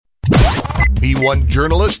He won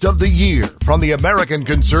Journalist of the Year from the American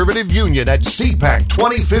Conservative Union at CPAC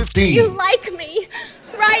 2015. You like me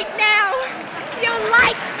right now. You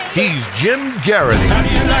like me. He's Jim Garrity. How do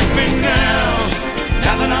you like me now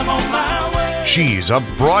that I'm on my way? She's a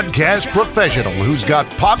broadcast professional who's got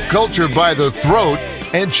pop culture by the throat,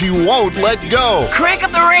 and she won't let go. Crank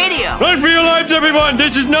up the radio. Let's be alive, everyone.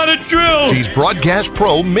 This is not a drill. She's broadcast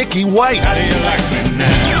pro Mickey White. How do you like me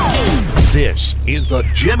now? This is the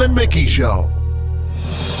Jim and Mickey Show.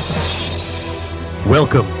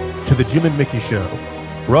 Welcome to the Jim and Mickey Show,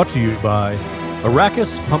 brought to you by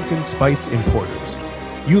Arrakis Pumpkin Spice Importers.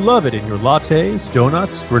 You love it in your lattes,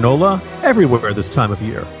 donuts, granola, everywhere this time of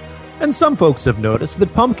year. And some folks have noticed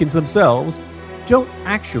that pumpkins themselves don't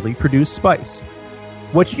actually produce spice.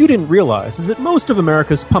 What you didn't realize is that most of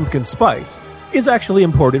America's pumpkin spice is actually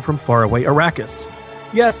imported from faraway Arrakis.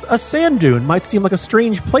 Yes, a sand dune might seem like a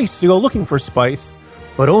strange place to go looking for spice,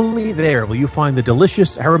 but only there will you find the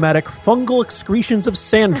delicious, aromatic, fungal excretions of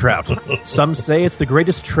sand traps. Some say it's the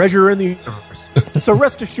greatest treasure in the universe. So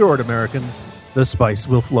rest assured, Americans, the spice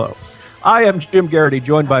will flow. I am Jim Garrity,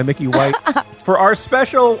 joined by Mickey White, for our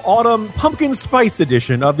special autumn pumpkin spice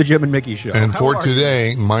edition of the Jim and Mickey Show. And for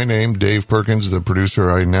today, my name, Dave Perkins, the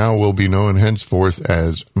producer, I now will be known henceforth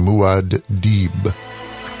as Muad'Dib.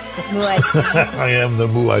 I am the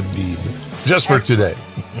Muad'Dib. Just for today.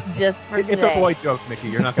 Just for today. It's a boy joke, Mickey.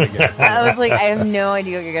 You're not going to get it. I was like, I have no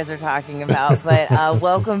idea what you guys are talking about. But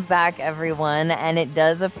welcome back, everyone. And it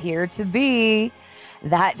does appear to be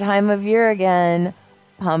that time of year again,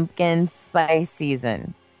 pumpkin spice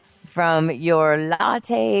season. From your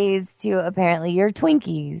lattes to apparently your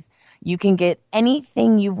Twinkies, you can get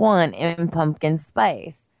anything you want in pumpkin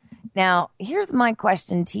spice. Now, here's my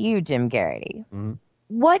question to you, Jim Garrity. Mm-hmm.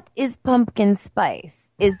 What is pumpkin spice?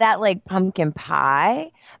 Is that like pumpkin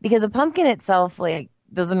pie? Because a pumpkin itself like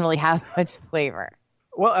doesn't really have much flavor.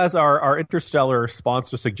 Well, as our interstellar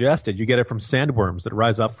sponsor suggested, you get it from sandworms that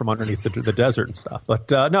rise up from underneath the desert and stuff.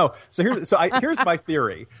 But no, here's my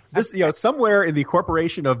theory. This, somewhere in the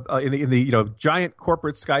corporation of in the giant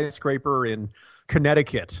corporate skyscraper in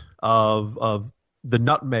Connecticut of the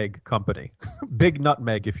Nutmeg Company, Big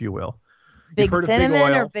Nutmeg, if you will. Big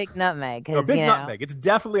cinnamon or big nutmeg? No, big nutmeg. It's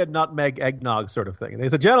definitely a nutmeg eggnog sort of thing. And they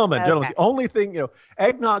said, gentlemen, the only thing,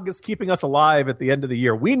 eggnog is keeping us alive at the end of the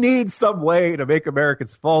year. We need some way to make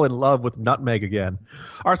Americans fall in love with nutmeg again.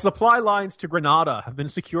 Our supply lines to Grenada have been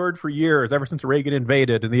secured for years, ever since Reagan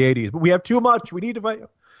invaded in the 80s. But we have too much. We need to...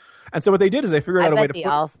 And so what they did is they figured out a way to... I bet the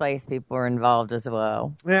allspice people were involved as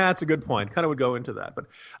well. Yeah, that's a good point. Kind of would go into that. But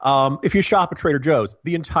if you shop at Trader Joe's,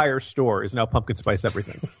 the entire store is now pumpkin spice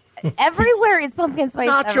everything. Everywhere is pumpkin spice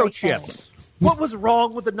nacho everything. Chips. What was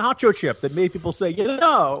wrong with the nacho chip that made people say,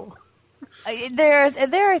 There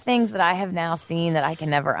are things that I have now seen that I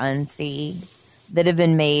can never unsee that have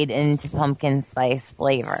been made into pumpkin spice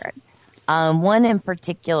flavored. One in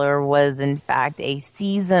particular was, in fact, a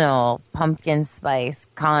seasonal pumpkin spice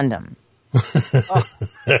condom.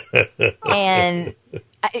 And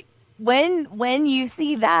when you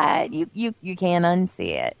see that, you can't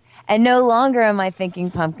unsee it. And no longer am I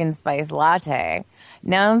thinking pumpkin spice latte.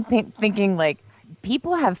 Now I'm thinking like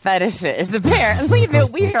people have fetishes apparently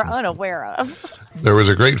that we are unaware of. There was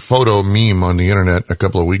a great photo meme on the internet a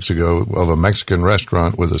couple of weeks ago of a Mexican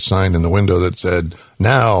restaurant with a sign in the window that said,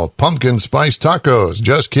 "Now, pumpkin spice tacos.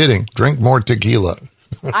 Just kidding. Drink more tequila."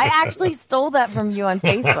 I actually stole that from you on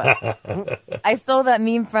Facebook. I stole that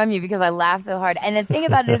meme from you because I laughed so hard. And the thing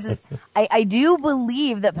about it is I do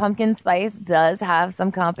believe that pumpkin spice does have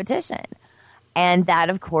some competition. And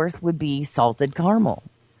that, of course, would be salted caramel.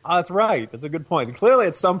 Oh, that's right. That's a good point. Clearly,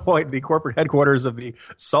 at some point, the corporate headquarters of the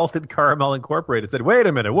Salted Caramel Incorporated said, wait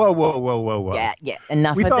a minute. Whoa. Yeah.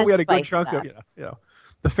 Enough we with thought we had a good stuff. chunk of,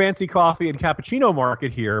 the fancy coffee and cappuccino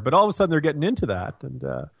market here, but all of a sudden they're getting into that. And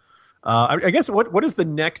I guess what is the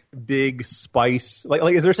next big spice?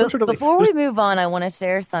 Like is there some sort of... Before we move on, I want to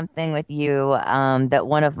share something with you that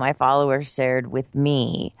one of my followers shared with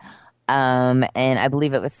me. And I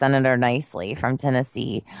believe it was Senator Nicely from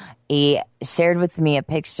Tennessee. He shared with me a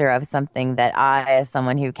picture of something that I, as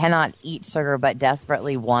someone who cannot eat sugar but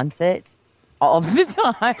desperately wants it all the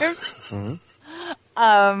time,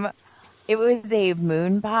 it was a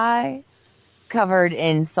moon pie covered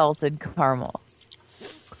in salted caramel.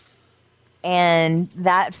 And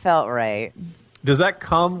that felt right. Does that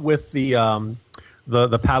come with the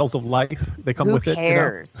paddles of life? They come with it.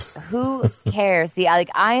 Who cares? See, I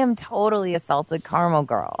am totally a salted caramel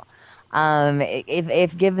girl.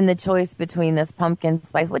 If given the choice between this pumpkin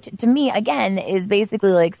spice, which to me again is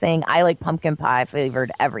basically like saying I like pumpkin pie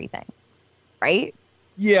flavored everything, right?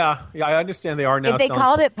 Yeah, I understand they are now. If they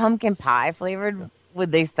called it pumpkin pie flavored,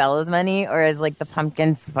 would they sell as many, or is like the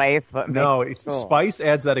pumpkin spice what makes No, it cool? spice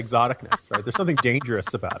adds that exoticness, right? There's something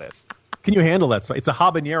dangerous about it. Can you handle that spice? It's a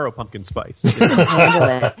habanero pumpkin spice.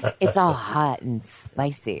 Handle it. It's all hot and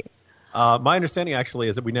spicy. My understanding, actually,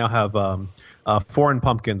 is that we now have foreign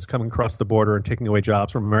pumpkins coming across the border and taking away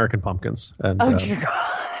jobs from American pumpkins. And, Oh, dear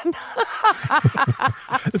God.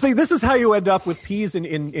 See, this is how you end up with peas in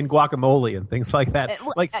guacamole and things like that.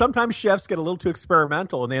 Like, sometimes chefs get a little too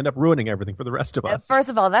experimental and they end up ruining everything for the rest of us. First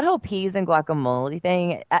of all, that whole peas and guacamole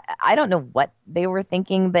thing, I don't know what they were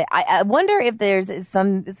thinking, but I wonder if there's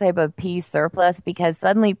some type of pea surplus, because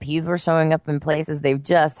suddenly peas were showing up in places they've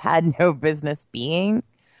just had no business being.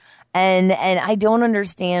 And I don't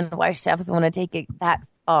understand why chefs want to take it that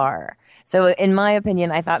far. So in my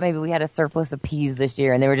opinion, I thought maybe we had a surplus of peas this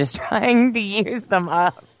year and they were just trying to use them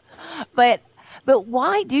up. But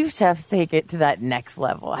why do chefs take it to that next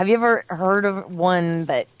level? Have you ever heard of one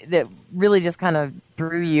that really just kind of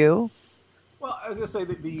threw you? Well, I was going to say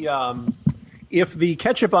that if the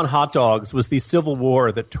ketchup on hot dogs was the civil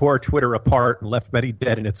war that tore Twitter apart and left many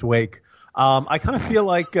dead in its wake, I kind of feel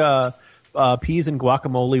like peas and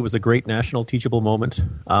guacamole was a great national teachable moment.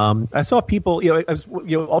 I saw people,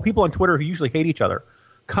 all people on Twitter who usually hate each other,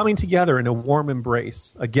 coming together in a warm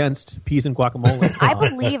embrace against peas and guacamole. I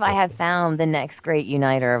believe I have found the next great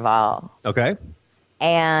uniter of all. Okay.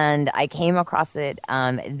 And I came across it.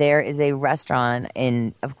 There is a restaurant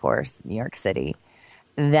in, of course, New York City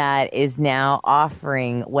that is now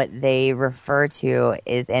offering what they refer to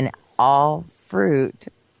as an all-fruit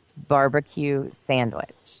barbecue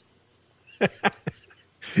sandwich.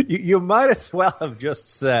 You might as well have just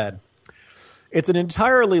said it's an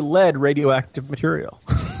entirely lead radioactive material.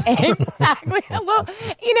 Exactly. Well,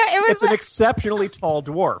 it's an exceptionally tall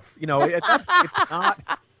dwarf. It's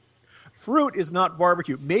not. Fruit is not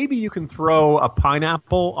barbecue. Maybe you can throw a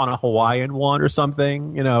pineapple on a Hawaiian one or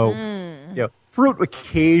something. Fruit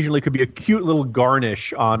occasionally could be a cute little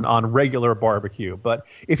garnish on regular barbecue. But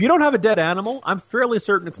if you don't have a dead animal, I'm fairly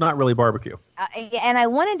certain it's not really barbecue. And I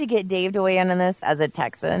wanted to get Dave to weigh in on this as a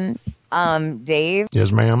Texan. Dave?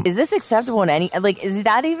 Yes, ma'am? Is this acceptable in is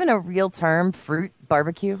that even a real term, fruit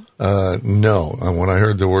barbecue? No. When I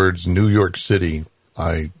heard the words New York City,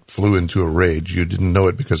 I flew into a rage. You didn't know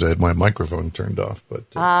it because I had my microphone turned off. But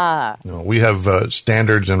no, we have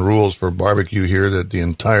standards and rules for barbecue here that the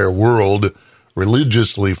entire world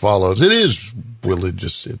religiously follows. It is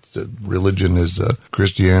religious. Religion is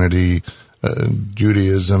Christianity,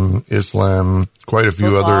 Judaism, Islam, quite a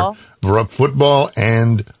few other football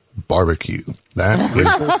and barbecue. That is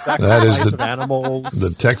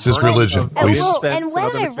the Texas religion. And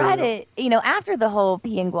when I read it, after the whole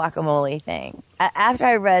pea and guacamole thing, after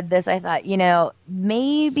I read this, I thought,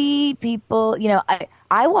 maybe people,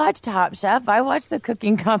 I watch Top Chef. I watch the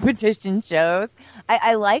cooking competition shows.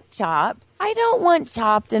 I like Chopped. I don't want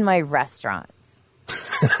Chopped in my restaurants.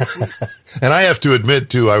 And I have to admit,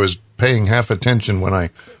 too, I was paying half attention when I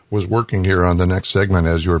was working here on the next segment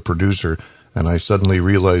as your producer, and I suddenly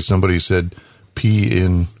realized somebody said pea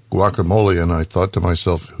in guacamole, and I thought to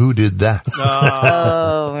myself, who did that?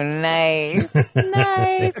 Oh, nice.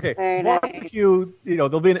 Nice. Okay, barbecue,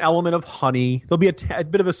 there'll be an element of honey. There'll be a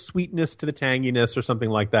bit of a sweetness to the tanginess or something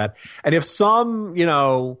like that. And if some,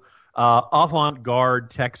 avant-garde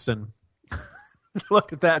Texan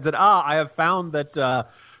looked at that and said, I have found that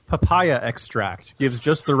papaya extract gives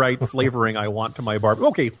just the right flavoring I want to my barbecue.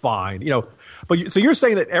 Okay, fine. So you're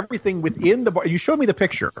saying that everything within the you showed me the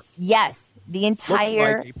picture. Yes. The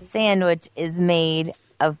entire sandwich is made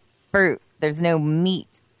of fruit. There's no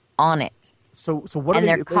meat on it. So what? And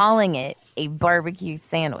they're calling it a barbecue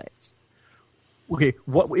sandwich. Okay,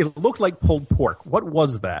 it looked like pulled pork. What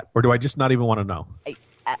was that? Or do I just not even want to know?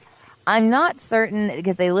 I'm not certain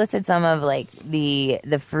because they listed some of the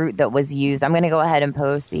fruit that was used. I'm going to go ahead and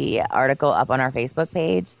post the article up on our Facebook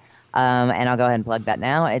page. And I'll go ahead and plug that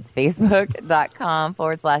now. It's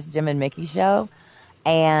facebook.com/Jim and Mickey Show.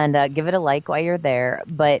 And give it a like while you're there.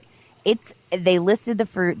 But they listed the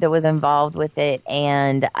fruit that was involved with it,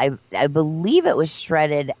 and I believe it was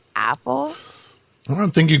shredded apple. I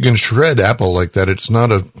don't think you can shred apple like that. It's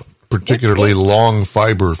not a particularly long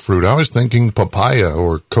fiber fruit. I was thinking papaya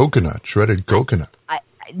or coconut, shredded coconut.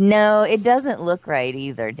 No, it doesn't look right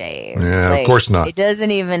either, Dave. Yeah, of course not. It doesn't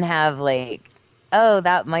even have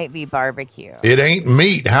that might be barbecue. It ain't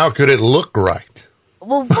meat. How could it look right?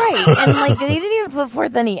 Well, right, and they didn't even put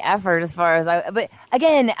forth any effort as far as But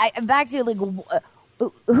again, back to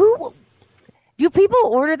who do people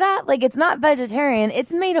order that? It's not vegetarian;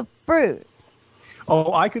 it's made of fruit.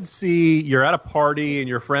 Oh, I could see you're at a party and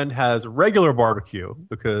your friend has regular barbecue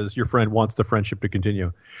because your friend wants the friendship to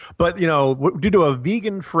continue. But, due to a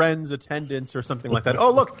vegan friend's attendance or something like that,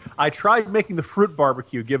 oh, look, I tried making the fruit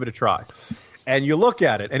barbecue. Give it a try. And you look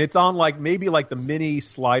at it, and it's on maybe the mini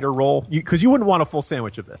slider roll, because you wouldn't want a full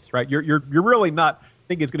sandwich of this, right? You're really not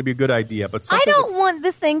thinking it's going to be a good idea. But I don't want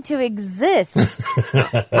this thing to exist.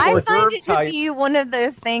 I find it to be one of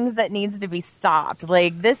those things that needs to be stopped.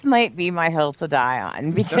 This might be my hill to die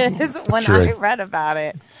on, because when I read about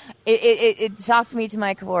it, it shocked me to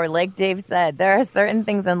my core. Like Dave said, there are certain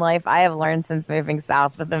things in life I have learned since moving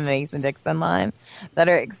south of the Mason-Dixon line that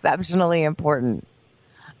are exceptionally important.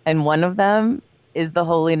 And one of them is the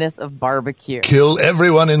holiness of barbecue. Kill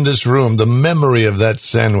everyone in this room. The memory of that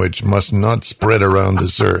sandwich must not spread around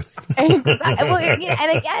this earth. Exactly. Well,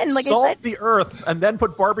 and again, salt the earth and then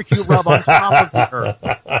put barbecue rub on top of the earth.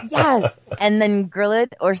 Yes, and then grill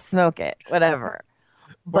it or smoke it, whatever.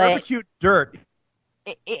 Barbecue dirt.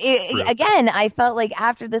 Again, I felt like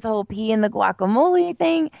after this whole pea in the guacamole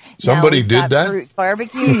thing, somebody did that. Fruit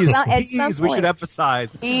barbecue. Peas, we should emphasize.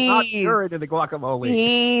 It's not dirt in the guacamole.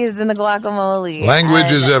 Peas in the guacamole.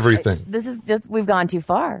 Language is everything. This is just, we've gone too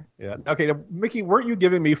far. Yeah. Okay, now, Mickey, weren't you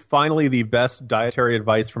giving me finally the best dietary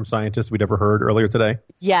advice from scientists we'd ever heard earlier today?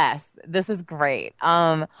 Yes, this is great.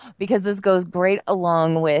 Because this goes great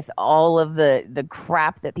along with all of the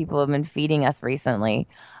crap that people have been feeding us recently.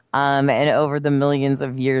 And over the millions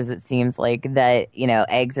of years, it seems like that,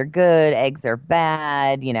 eggs are good, eggs are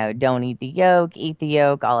bad, don't eat the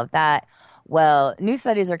yolk, all of that. Well, new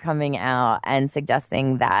studies are coming out and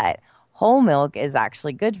suggesting that whole milk is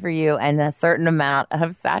actually good for you, and a certain amount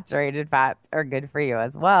of saturated fats are good for you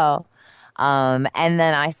as well. And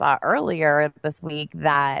then I saw earlier this week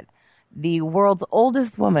that the world's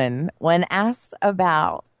oldest woman, when asked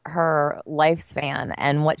about her lifespan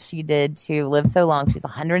and what she did to live so long, she's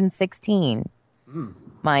 116,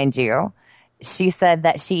 mind you. She said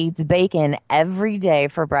that she eats bacon every day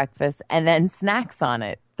for breakfast and then snacks on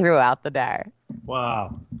it throughout the day.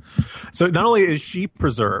 Wow. So not only is she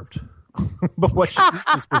preserved, but what she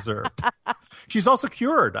eats is preserved. She's also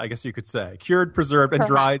cured, I guess you could say. Cured, preserved, and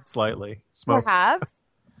dried slightly. Smoked. Perhaps.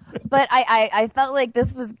 But I felt like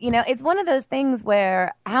this was, it's one of those things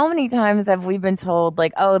where how many times have we been told,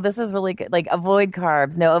 oh, this is really good, avoid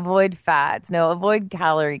carbs, no, avoid fats, no, avoid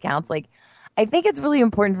calorie counts. I think it's really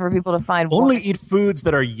important for people to find only eat foods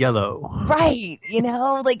that are yellow. Right.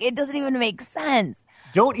 It doesn't even make sense.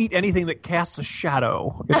 Don't eat anything that casts a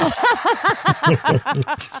shadow.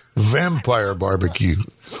 Vampire barbecue.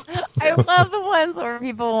 I love the ones where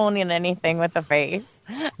people won't eat anything with a face.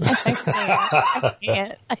 I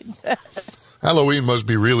can't. Halloween must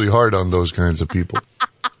be really hard on those kinds of people.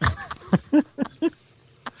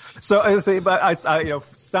 So I say, but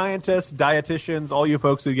scientists, dietitians, all you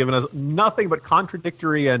folks who've given us nothing but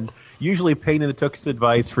contradictory and usually pain in the tuchus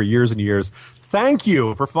advice for years and years. Thank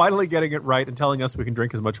you for finally getting it right and telling us we can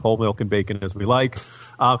drink as much whole milk and bacon as we like.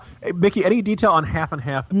 Mickey, any detail on half and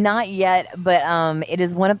half? Not yet, but it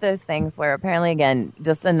is one of those things where apparently, again,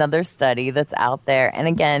 just another study that's out there. And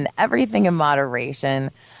again, everything in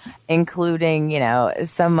moderation, including,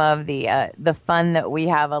 some of the fun that we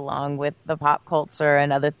have along with the pop culture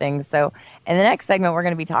and other things. So in the next segment, we're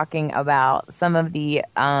going to be talking about some of the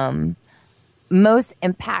most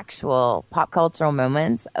impactful pop cultural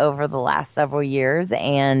moments over the last several years.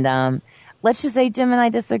 And let's just say Jim and I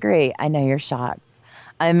disagree. I know you're shocked.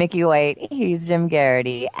 I'm Mickey White. He's Jim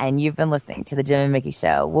Garrity. And you've been listening to The Jim and Mickey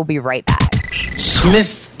Show. We'll be right back.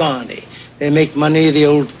 Smith Barney. They make money the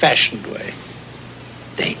old-fashioned way.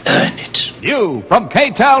 They earn it. New from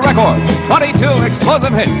K-Tel Records. 22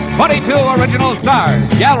 explosive hits. 22 original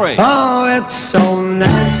stars. Gallery. Oh, it's so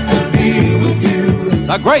nice to be with you.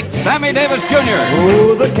 The great Sammy Davis Jr.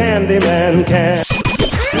 Oh, the Candyman can.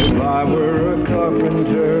 If I were a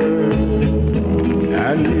carpenter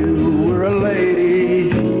and you were a lady,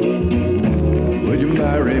 would you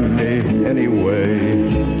marry me anyway?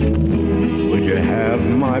 Would you have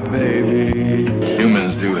my baby?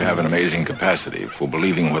 Humans do have an amazing capacity for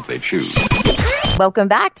believing what they choose. Welcome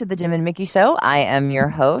back to the Jim and Mickey Show. I am your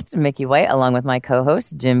host, Mickey White, along with my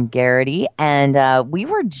co-host, Jim Garrity. And we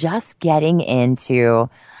were just getting into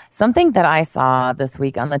something that I saw this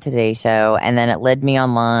week on the Today Show, and then it led me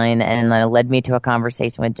online, and then it led me to a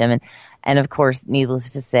conversation with Jim. And of course,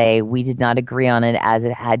 needless to say, we did not agree on it as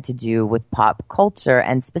it had to do with pop culture,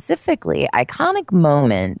 and specifically iconic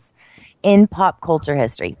moments in pop culture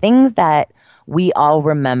history. Things that we all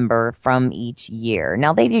remember from each year.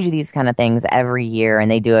 Now, they do these kind of things every year, and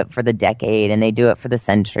they do it for the decade, and they do it for the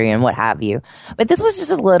century, and what have you. But this was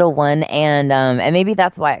just a little one, and maybe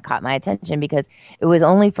that's why it caught my attention, because it was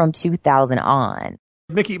only from 2000 on.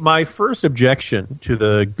 Mickey, my first objection to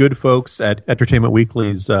the good folks at Entertainment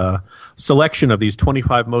Weekly's selection of these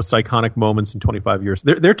 25 most iconic moments in 25 years,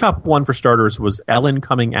 their top one, for starters, was Ellen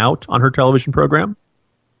coming out on her television program.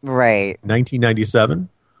 Right. 1997.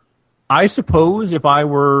 I suppose if I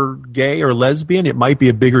were gay or lesbian, it might be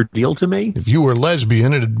a bigger deal to me. If you were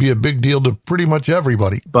lesbian, it'd be a big deal to pretty much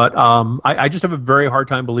everybody. But I just have a very hard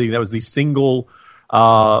time believing that was the single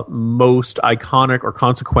most iconic or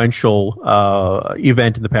consequential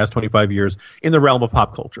event in the past 25 years in the realm of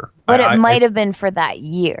pop culture. But it might have been for that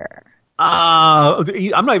year.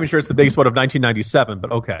 I'm not even sure it's the biggest one of 1997,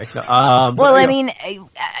 but okay. Well, I mean,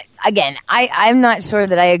 again, I'm not sure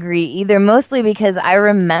that I agree either, mostly because I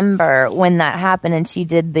remember when that happened and she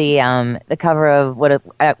did the cover of,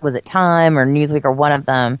 was it Time or Newsweek or one of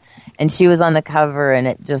them, and she was on the cover and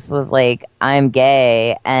it just was like, I'm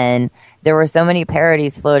gay, and there were so many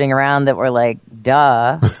parodies floating around that were like,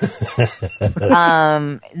 duh.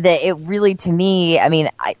 That it really, to me, I mean,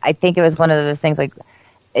 I think it was one of those things like,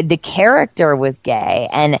 the character was gay,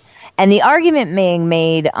 and the argument being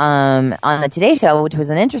made on the Today Show, which was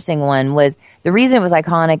an interesting one, was the reason it was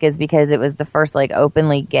iconic is because it was the first like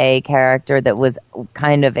openly gay character that was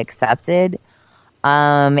kind of accepted in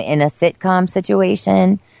a sitcom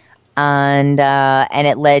situation, and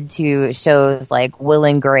it led to shows like Will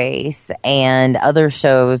and Grace and other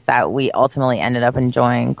shows that we ultimately ended up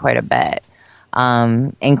enjoying quite a bit.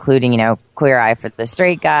 Including, Queer Eye for the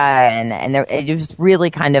Straight Guy, and it just really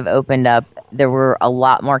kind of opened up. There were a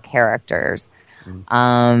lot more characters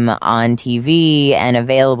on TV and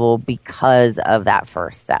available because of that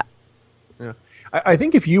first step. Yeah. I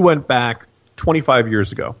think if you went back 25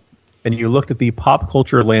 years ago and you looked at the pop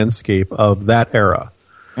culture landscape of that era,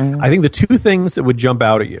 I think the two things that would jump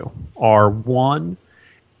out at you are, one,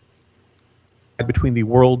 between the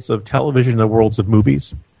worlds of television and the worlds of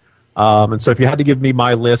movies. And so if you had to give me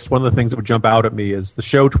my list, one of the things that would jump out at me is the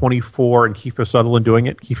show 24 and Kiefer Sutherland doing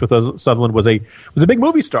it. Kiefer Sutherland was a big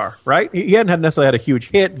movie star, right? He hadn't necessarily had a huge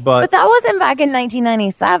hit, but that wasn't back in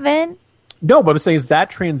 1997. No, but I'm saying is that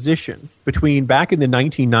transition between back in the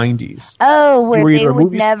 1990s. Oh, where they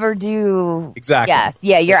would never do. Exactly. Yes.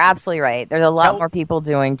 Yeah, you're absolutely right. There's a lot more people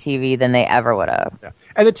doing TV than they ever would have. Yeah.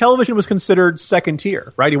 And the television was considered second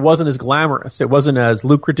tier, right? It wasn't as glamorous. It wasn't as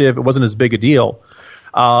lucrative. It wasn't as big a deal.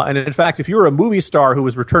 And in fact, if you were a movie star who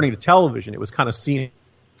was returning to television, it was kind of seen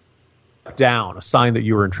down, a sign that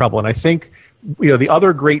you were in trouble. And I think, the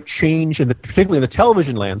other great change, particularly in the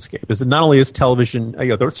television landscape, is that not only is television,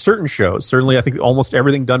 there are certain shows, certainly I think almost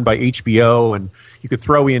everything done by HBO, and you could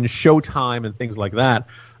throw in Showtime and things like that,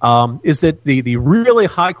 is that the really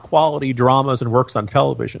high quality dramas and works on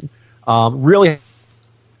television really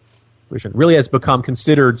has become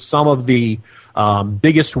considered some of the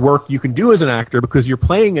biggest work you can do as an actor, because you're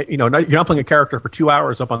playing, you're not playing a character for 2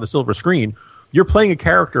 hours up on the silver screen. You're playing a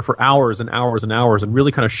character for hours and hours and hours, and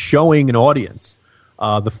really kind of showing an audience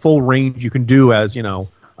the full range you can do as, James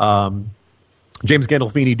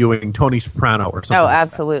Gandolfini doing Tony Soprano or something. Oh,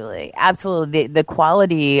 absolutely. Absolutely. The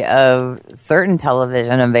quality of certain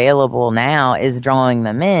television available now is drawing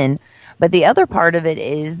them in. But the other part of it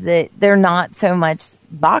is that they're not so much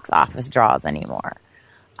box office draws anymore.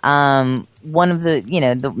 One of the,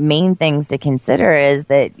 the main things to consider is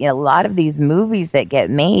that, a lot of these movies that get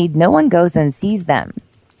made, no one goes and sees them.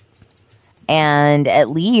 And at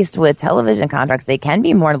least with television contracts, they can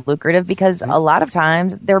be more lucrative because a lot of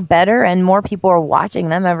times they're better and more people are watching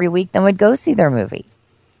them every week than would go see their movie.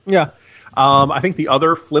 Yeah. I think the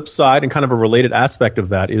other flip side and kind of a related aspect of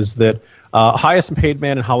that is that highest paid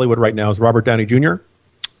man in Hollywood right now is Robert Downey Jr.,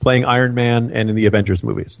 playing Iron Man and in the Avengers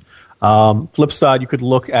movies. Flip side, you could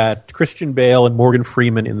look at Christian Bale and Morgan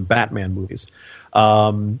Freeman in the Batman movies.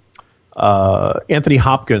 Anthony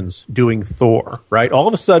Hopkins doing Thor, right? All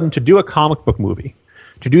of a sudden, to do a comic book movie,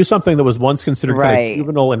 to do something that was once considered kind of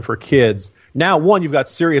juvenile and for kids, now, one, you've got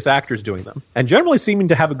serious actors doing them, and generally seeming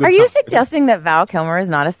to have a good time. Are you suggesting that Val Kilmer is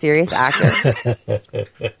not a serious actor?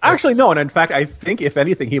 Actually, no, and in fact, I think, if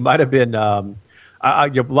anything, he might have been... a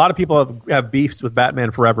lot of people have beefs with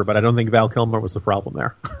Batman Forever, but I don't think Val Kilmer was the problem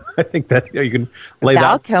there. I think that you can lay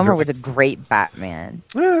Val that. Kilmer was a great Batman.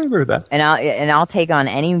 I agree with that. And I'll take on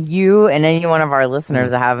any one of our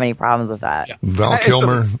listeners that have any problems with that. Yeah. Val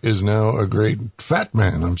Kilmer is now a great fat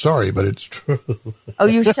man. I'm sorry, but it's true. Oh,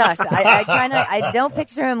 you shush. I don't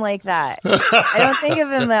picture him like that. I don't think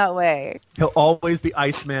of him that way. He'll always be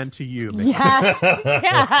Iceman to you. Mickey.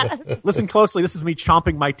 Yeah. Listen closely. This is me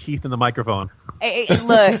chomping my teeth in the microphone.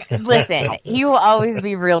 Listen. He will always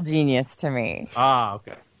be real genius to me. Ah,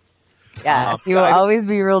 okay. Yes, he will always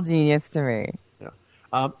be real genius to me. Yeah.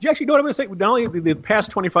 Do you actually know what I'm going to say? Not only the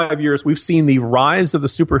past 25 years, we've seen the rise of the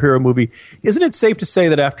superhero movie. Isn't it safe to say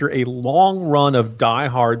that after a long run of Die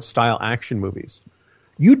Hard style action movies,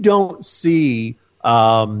 you don't see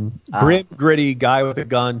grim, gritty guy with a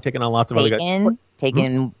gun taking on lots of other guys?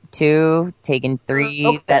 Taken 2, Taken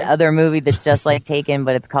 3, that other movie that's just like Taken,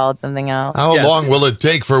 but it's called something else. How long will it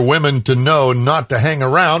take for women to know not to hang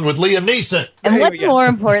around with Liam Neeson? And what's more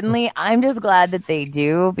importantly, I'm just glad that they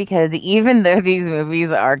do, because even though these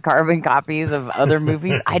movies are carbon copies of other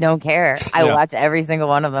movies, I don't care. I watch every single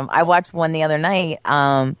one of them. I watched one the other night,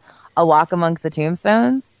 A Walk Amongst the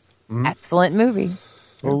Tombstones. Excellent movie.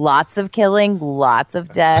 Lots of killing, lots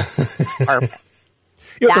of death. Perfect.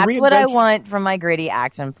 That's what I want from my gritty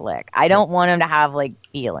action flick. I don't want him to have like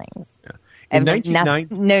feelings. Yeah. And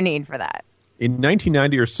no need for that. In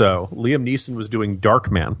 1990 or so, Liam Neeson was doing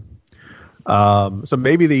Darkman. So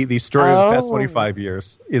maybe the story of the past 25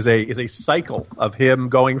 years is a cycle of him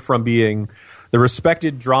going from being the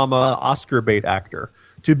respected drama Oscar bait actor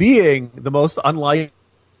to being the most unlike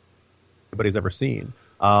anybody's ever seen.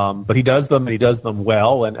 But he does them, and he does them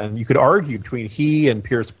well. And you could argue between he and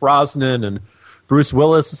Pierce Brosnan and Bruce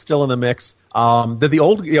Willis is still in the mix. That the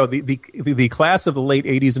old, the class of the late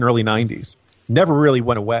 80s and early 90s never really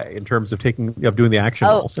went away in terms of doing the action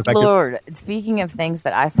roles. In fact, Lord! Speaking of things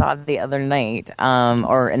that I saw the other night,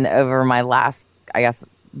 over my last, I guess,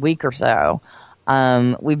 week or so,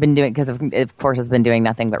 we've been doing, because of course it's been doing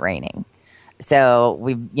nothing but raining. So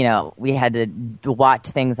we had to watch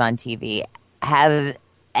things on TV. Have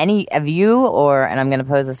any of you, and I'm going to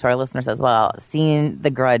pose this to our listeners as well, seen the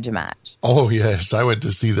Grudge match? Oh yes, I went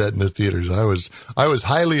to see that in the theaters. I was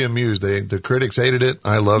highly amused. The critics hated it.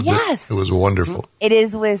 I loved it. It was wonderful. It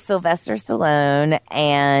is with Sylvester Stallone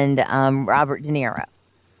and Robert De Niro,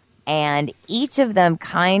 and each of them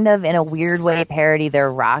kind of in a weird way parody their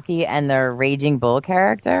Rocky and their Raging Bull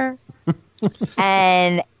character,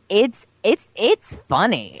 and it's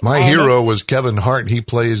funny. My hero was Kevin Hart. He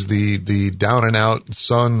plays the down and out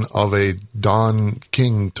son of a Don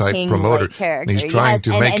King type promoter. Character. And he's trying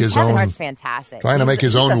to make his Kevin own. Hart's fantastic. Trying to make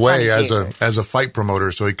his own way as a fight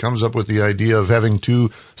promoter. So he comes up with the idea of having two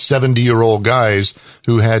 70-year-old guys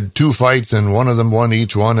who had two fights and one of them won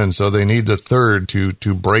each one, and so they need the third to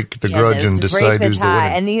break the grudge and decide who's the winner.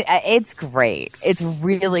 And it's great. It's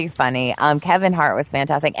really funny. Kevin Hart was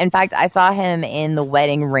fantastic. In fact, I saw him in The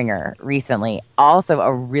Wedding Ringer recently. Also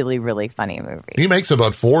a really, really funny movie. He makes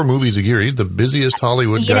about 4 movies a year. He's the busiest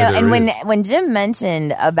Hollywood guy there is. And when Jim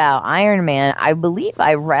mentioned about Iron Man, I believe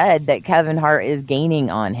I read that Kevin Hart is gaining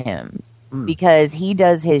on him because he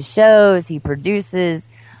does his shows, he produces,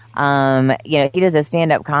 he does a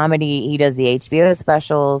stand-up comedy, he does the HBO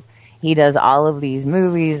specials, he does all of these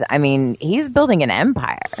movies. I mean, he's building an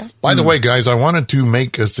empire. By the way, guys, I wanted to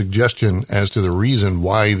make a suggestion as to the reason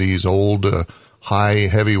why these old high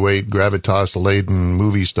heavyweight gravitas-laden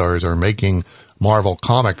movie stars are making Marvel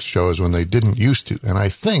Comics shows when they didn't used to. And I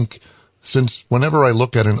think since whenever I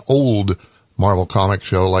look at an old Marvel comic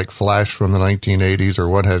show like Flash from the 1980s or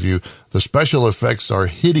what have you, the special effects are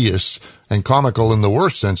hideous and comical in the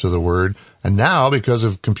worst sense of the word. And now, because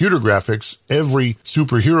of computer graphics, every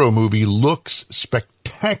superhero movie looks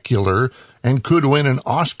spectacular and could win an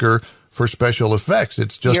Oscar for special effects.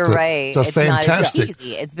 It's just right. It's fantastic. Not as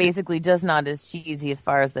cheesy. It's basically just not as cheesy as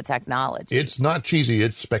far as the technology. It's not cheesy.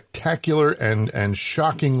 It's spectacular and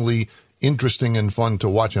shockingly interesting and fun to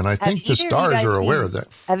watch. And I think the stars are aware of that.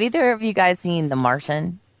 Have either of you guys seen The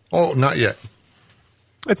Martian? Oh, not yet.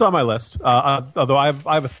 It's on my list. Although I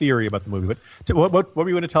have a theory about the movie. But what were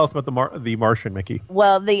you going to tell us about the Martian, Mickey?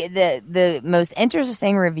 Well, the most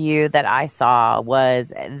interesting review that I saw was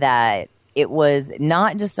that it was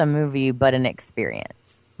not just a movie, but an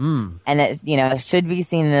experience. And it should be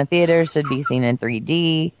seen in the theater, should be seen in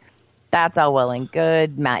 3D. That's all well and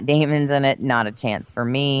good. Matt Damon's in it. Not a chance for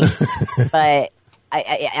me. But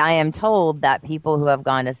I am told that people who have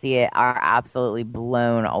gone to see it are absolutely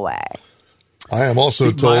blown away. I am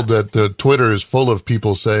also told that Twitter is full of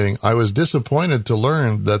people saying, I was disappointed to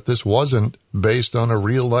learn that this wasn't based on a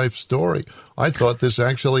real life story. I thought this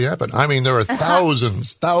actually happened. I mean, there are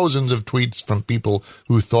thousands of tweets from people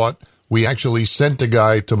who thought we actually sent a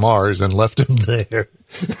guy to Mars and left him there.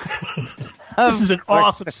 This is an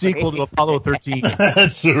awesome sequel to Apollo 13.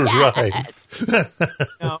 That's right.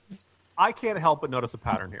 Now, I can't help but notice a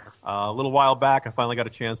pattern here. A little while back, I finally got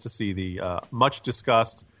a chance to see the much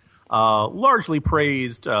discussed, largely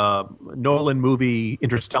praised Nolan movie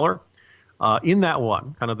Interstellar. In that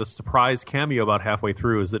one, kind of the surprise cameo about halfway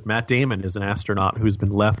through is that Matt Damon is an astronaut who's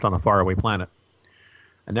been left on a faraway planet.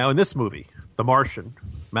 And now in this movie, The Martian,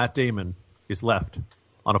 Matt Damon is left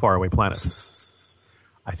on a faraway planet.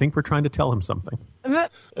 I think we're trying to tell him something.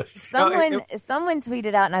 Someone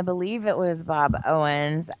tweeted out, and I believe it was Bob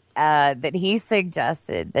Owens, that he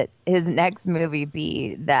suggested that his next movie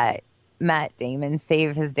be that Matt Damon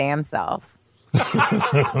save his damn self.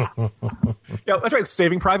 Yeah, that's right.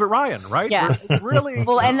 Saving Private Ryan, right? Yeah. Really?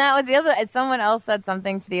 Well, and that was the other. Someone else said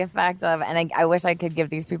something to the effect of, and I wish I could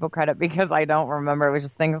give these people credit because I don't remember. It was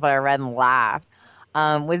just things that I read and laughed.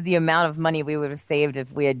 Was the amount of money we would have saved if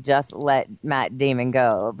we had just let Matt Damon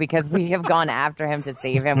go, because we have gone after him to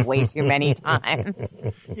save him way too many times.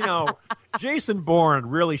 You know, Jason Bourne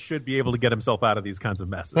really should be able to get himself out of these kinds of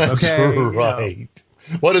messes. That's okay, right.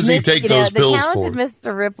 What does he take those pills for? The talented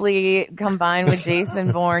Mr. Ripley combined with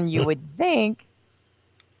Jason Bourne, you would think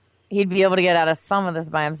he'd be able to get out of some of this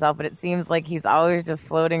by himself, but it seems like he's always just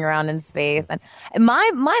floating around in space. And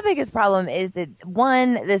my biggest problem is that,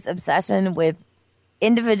 one, this obsession with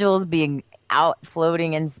individuals being out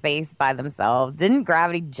floating in space by themselves. Didn't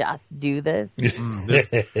gravity just do this?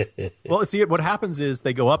 Well, see, what happens is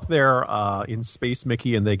they go up there in space,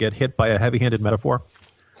 Mickey, and they get hit by a heavy-handed metaphor.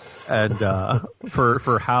 And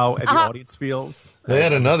for how the audience feels. They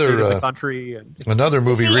had another country another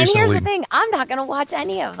movie recently. And here's the thing: I'm not going to watch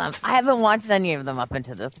any of them. I haven't watched any of them up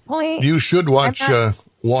until this point. You should watch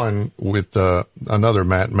one with another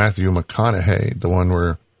Matthew McConaughey, the one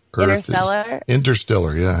where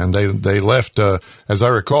Interstellar, yeah. And they left, as I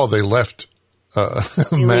recall, they left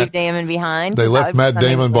Matt Damon behind. They left Matt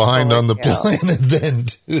Damon behind on the planet then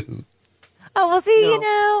too. Oh, well, see, you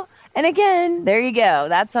know. And again, there you go.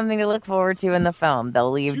 That's something to look forward to in the film. They'll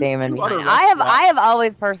leave Damon behind. I have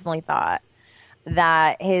always personally thought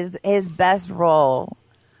that his best role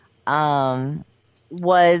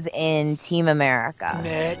was in Team America.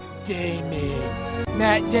 Matt Damon.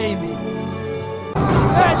 Matt Damon.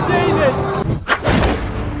 Matt Damon.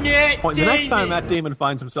 The next time Matt Damon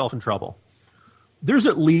finds himself in trouble, there's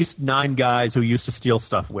at least 9 guys who used to steal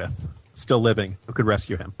stuff with, still living, who could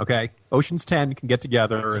rescue him, okay? Ocean's 10 can get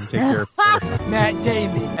together and take care of Matt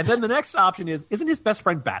Damon. And then the next option is, isn't his best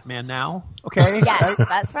friend Batman now? Okay? Yes,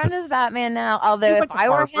 best friend is Batman now. Although if I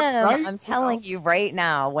were him, right? I'm telling you right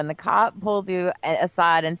now, when the cop pulls you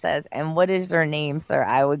aside and says, "And what is your name, sir?"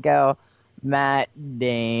 I would go, Matt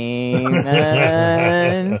Damon.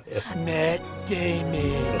 Matt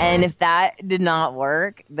Damon. And if that did not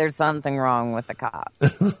work, there's something wrong with the cop.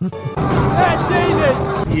 Matt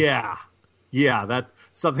Damon. Yeah, that's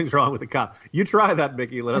something's wrong with the cop. You try that,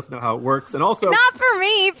 Mickey. Let us know how it works. And also, not for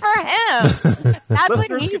me, for him. That's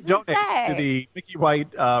what he should donate say. To the Mickey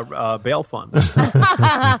White bail fund.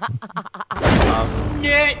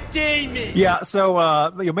 Matt Damon. Yeah,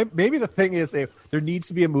 so maybe the thing is, there needs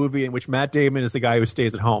to be a movie in which Matt Damon is the guy who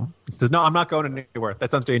stays at home. He says, "No, I'm not going anywhere.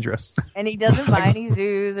 That sounds dangerous." And he doesn't buy any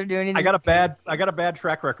zoos or do anything. I got a bad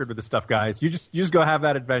track record with this stuff, guys. You just go have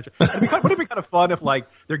that adventure. Wouldn't it be kind of fun if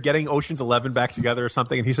they're getting Ocean's 11 back together or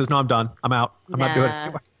something, and he says, "No, I'm done. I'm out. I'm not doing it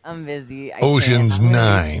anymore." I'm busy. Ocean's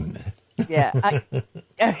 9. Yeah.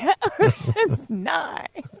 Ocean's 9.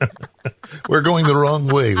 We're going the wrong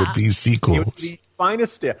way with these sequels. The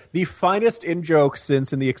finest in joke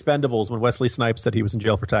since in The Expendables when Wesley Snipes said he was in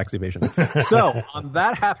jail for tax evasion. So, on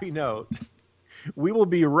that happy note, we will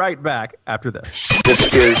be right back after this.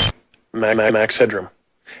 This is Max Headroom.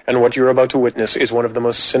 And what you're about to witness is one of the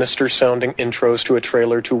most sinister-sounding intros to a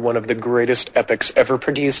trailer to one of the greatest epics ever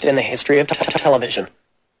produced in the history of television.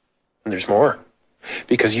 And there's more.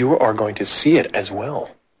 Because you are going to see it as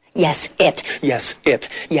well. Yes, it. Yes, it.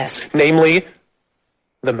 Yes. Namely,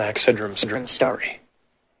 the Max Headroom story.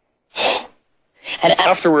 And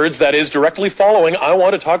afterwards, that is, directly following, I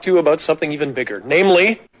want to talk to you about something even bigger.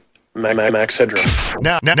 Namely, Max Headroom.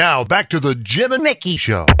 Now, back to the Jim and Mickey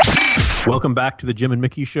Show. Welcome back to the Jim and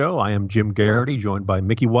Mickey Show. I am Jim Garrity, joined by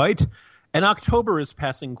Mickey White. And October is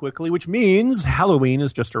passing quickly, which means Halloween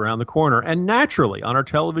is just around the corner. And naturally, on our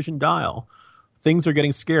television dial, things are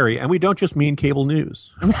getting scary. And we don't just mean cable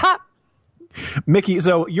news. Mickey,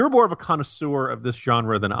 so you're more of a connoisseur of this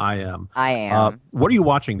genre than I am. I am. What are you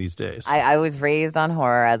watching these days? I was raised on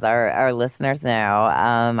horror, as our listeners know.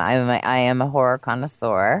 I am a horror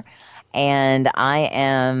connoisseur, and I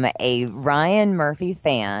am a Ryan Murphy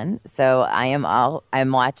fan. So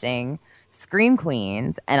I'm watching Scream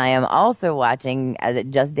Queens, and I am also watching, as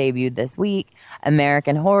it just debuted this week,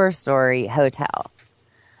 American Horror Story Hotel.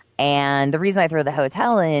 And the reason I throw the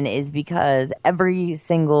hotel in is because every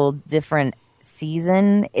single different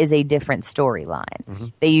season is a different storyline. Mm-hmm.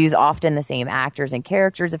 They use often the same actors and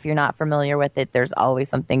characters. If you're not familiar with it, there's always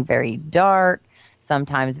something very dark,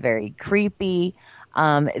 sometimes very creepy.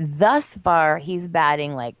 Thus far, he's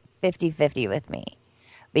batting like 50-50 with me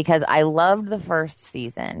because I loved the first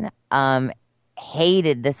season,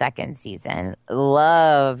 hated the second season,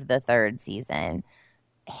 loved the third season,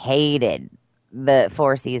 hated the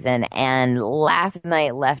fourth season, and last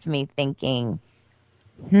night left me thinking,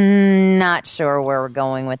 not sure where we're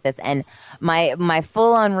going with this. And my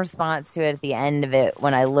full-on response to it at the end of it,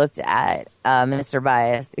 when I looked at Mr.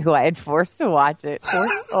 Biased, who I had forced to watch it,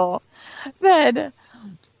 said,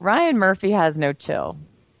 Ryan Murphy has no chill.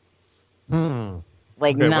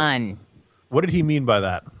 Like, okay, none. What did he mean by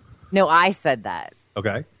that? No, I said that.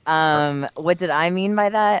 Okay. What did I mean by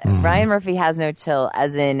that? Ryan Murphy has no chill,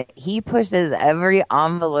 as in he pushes every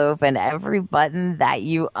envelope and every button that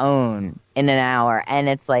you own in an hour. And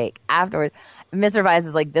it's like afterwards, Mr. Vice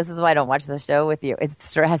is like, this is why I don't watch the show with you. It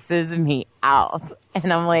stresses me out.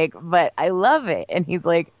 And I'm like, but I love it. And he's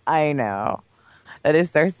like, I know. That is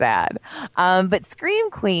so sad. But Scream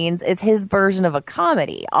Queens is his version of a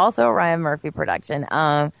comedy, also a Ryan Murphy production.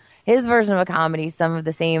 His version of a comedy, some of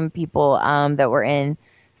the same people that were in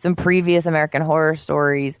some previous American Horror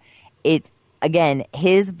Stories. It's, again,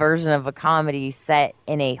 his version of a comedy set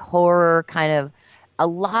in a horror kind of, a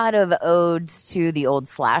lot of odes to the old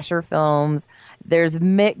slasher films. There's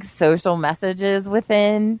mixed social messages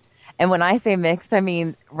within. And when I say mixed, I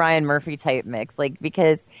mean Ryan Murphy type mix, like,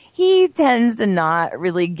 because he tends to not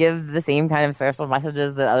really give the same kind of social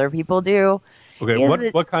messages that other people do. Okay,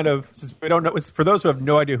 what kind of, since we don't know, for those who have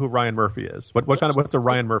no idea who Ryan Murphy is, what's a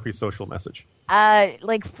Ryan Murphy social message?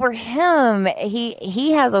 Like for him,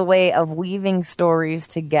 he has a way of weaving stories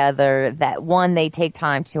together that, one, they take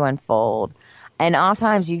time to unfold. And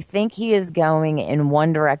oftentimes you think he is going in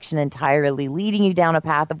one direction entirely, leading you down a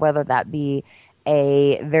path of whether that be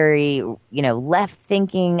a very,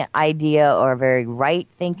 left-thinking idea or a very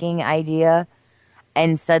right-thinking idea.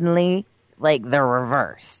 And suddenly, like, they're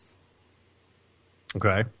reversed.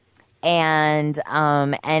 Okay. And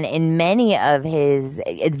in many of his,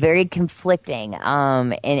 it's very conflicting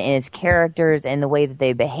in his characters and the way that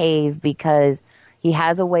they behave, because he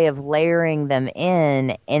has a way of layering them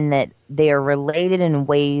in that they are related in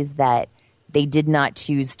ways that they did not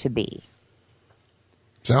choose to be.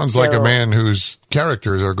 Sounds like a man whose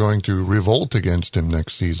characters are going to revolt against him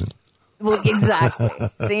next season. Well, exactly.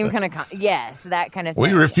 Same kind of, yes, that kind of thing.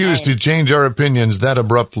 We refuse to change our opinions that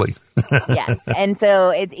abruptly. Yes. And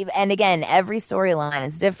so and again, every storyline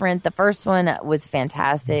is different. The first one was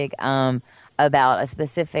fantastic, about a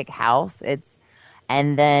specific house.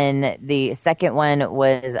 And then the second one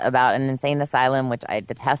was about an insane asylum, which I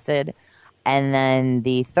detested. And then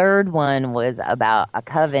the third one was about a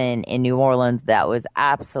coven in New Orleans that was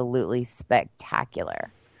absolutely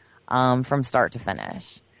spectacular, from start to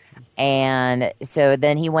finish. And so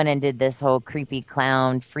then he went and did this whole creepy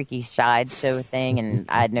clown, freaky sideshow thing, and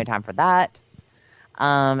I had no time for that.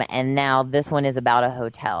 And now this one is about a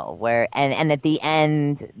hotel where, and at the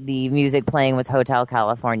end, the music playing was Hotel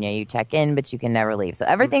California. You check in, but you can never leave. So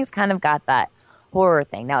everything's kind of got that horror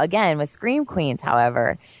thing. Now, again, with Scream Queens,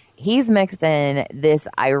 however, he's mixed in this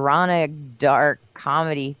ironic, dark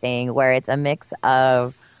comedy thing where it's a mix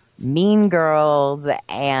of Mean Girls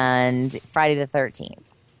and Friday the 13th.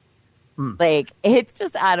 Like, it's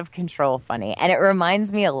just out of control funny. And it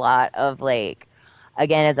reminds me a lot of, like,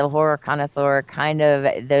 again, as a horror connoisseur, kind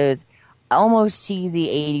of those almost cheesy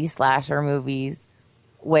 80s slasher movies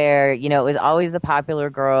where, it was always the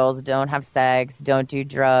popular girls, don't have sex, don't do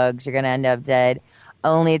drugs, you're going to end up dead.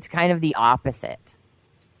 Only it's kind of the opposite.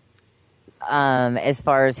 As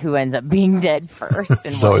far as who ends up being dead first.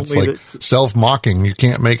 And so it's like self-mocking. You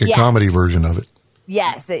can't make a comedy version of it.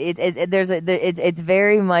 Yes, it's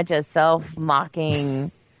very much a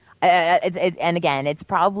self-mocking. And again, it's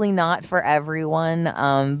probably not for everyone,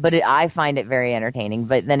 but I find it very entertaining.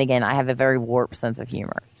 But then again, I have a very warped sense of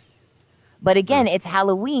humor. But again, it's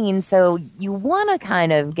Halloween, so you want to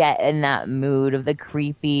kind of get in that mood of the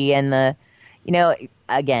creepy and the,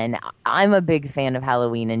 Again, I'm a big fan of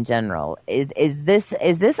Halloween in general. Is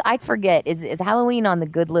this? I forget. Is Halloween on the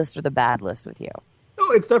good list or the bad list with you?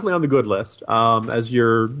 Oh, it's definitely on the good list. As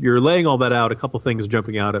you're laying all that out, a couple things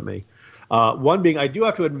jumping out at me. One being, I do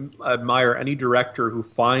have to admire any director who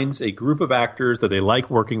finds a group of actors that they like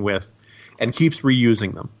working with and keeps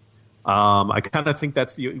reusing them. I kind of think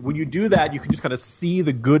when you do that, you can just kind of see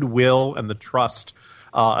the goodwill and the trust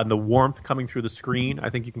and the warmth coming through the screen. I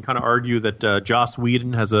think you can kind of argue that Joss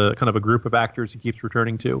Whedon has a kind of a group of actors he keeps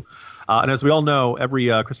returning to. And as we all know, every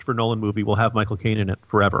Christopher Nolan movie will have Michael Caine in it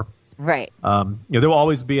forever. Right. There will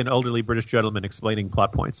always be an elderly British gentleman explaining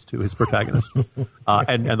plot points to his protagonist,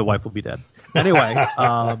 and the wife will be dead. Anyway,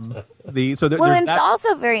 it's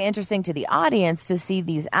also very interesting to the audience to see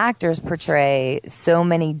these actors portray so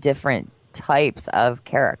many different types of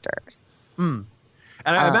characters. And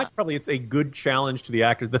I imagine probably it's a good challenge to the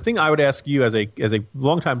actors. The thing I would ask you as a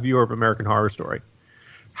longtime viewer of American Horror Story,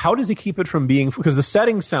 how does he keep it from being, because the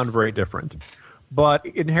settings sound very different, but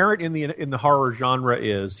inherent in the horror genre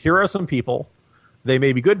is, here are some people. They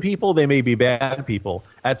may be good people. They may be bad people.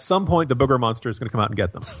 At some point, the booger monster is going to come out and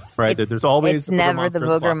get them. Right? There's always it's never the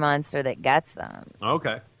booger monster that gets them.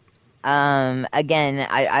 Okay. Again,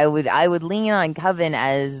 I would lean on Coven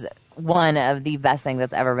as one of the best things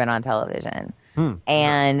that's ever been on television.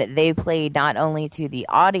 And they played not only to the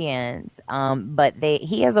audience, but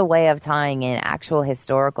he has a way of tying in actual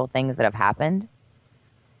historical things that have happened.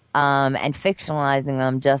 And fictionalizing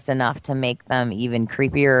them just enough to make them even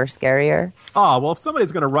creepier or scarier. Oh, well, if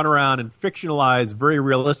somebody's going to run around and fictionalize very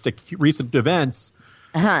realistic recent events,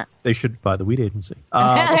 they should buy the Weed Agency.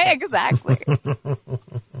 Exactly.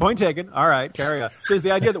 Point taken. All right, carry on. So is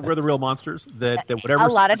the idea that we're the real monsters? That whatever. A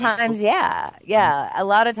lot of times, yeah. A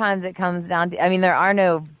lot of times it comes down to, I mean, there are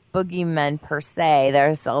no boogeymen per se.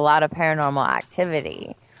 There's a lot of paranormal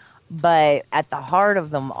activity. But at the heart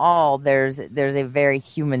of them all, there's a very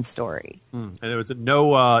human story. And it was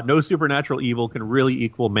no supernatural evil can really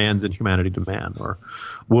equal man's inhumanity to man or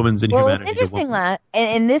woman's inhumanity. Well, it's interesting that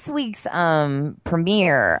in this week's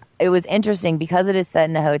premiere, it was interesting because it is set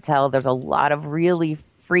in a hotel. There's a lot of really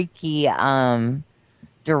freaky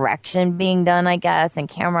direction being done, I guess, and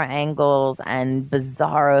camera angles and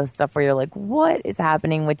bizarro stuff where you're like, what is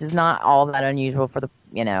happening? Which is not all that unusual for the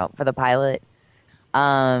pilot.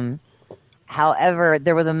 However,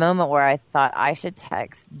 there was a moment where I thought I should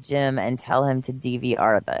text Jim and tell him to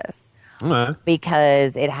DVR this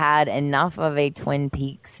because it had enough of a Twin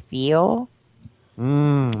Peaks feel.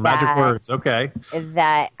 Magic words. Okay.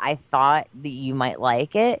 That I thought that you might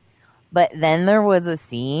like it. But then there was a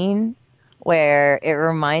scene where it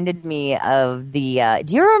reminded me of the,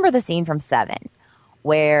 do you remember the scene from Seven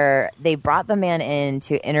where they brought the man in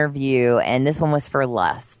to interview and this one was for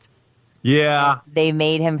lust? Yeah. They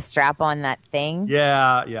made him strap on that thing.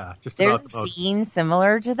 Yeah. There's a scene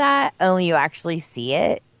similar to that, only you actually see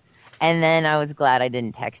it. And then I was glad I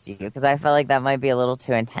didn't text you because I felt like that might be a little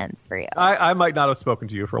too intense for you. I might not have spoken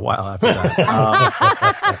to you for a while after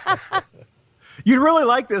that. You'd really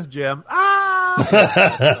like this, Jim.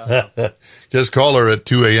 Just call her at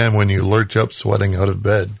 2 a.m. when you lurch up sweating out of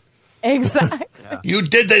bed. Exactly. Yeah. You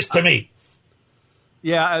did this to me.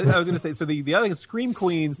 Yeah, I was going to say, so the other thing is Scream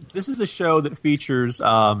Queens, this is the show that features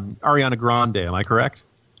Ariana Grande, am I correct?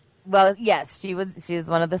 Well, yes, she was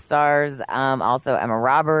one of the stars, also Emma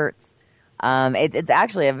Roberts. It's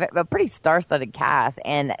actually a pretty star-studded cast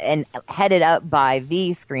and headed up by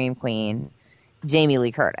the Scream Queen, Jamie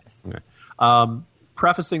Lee Curtis. Okay.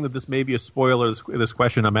 Prefacing that this may be a spoiler, this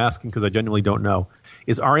question I'm asking because I genuinely don't know.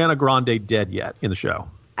 Is Ariana Grande dead yet in the show?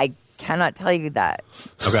 I cannot tell you that.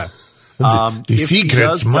 Okay. The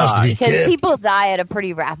secrets must be kept. Because people die at a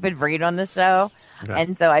pretty rapid rate on the show. Okay.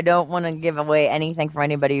 And so I don't want to give away anything for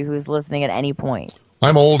anybody who's listening at any point.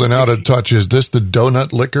 I'm old and out of touch. Is this the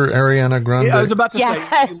donut licker, Ariana Grande? Yeah, I was about to say,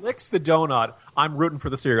 if she licks the donut, I'm rooting for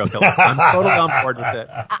the serial killer. I'm totally on board with it.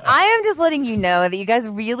 I am just letting you know that you guys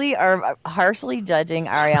really are harshly judging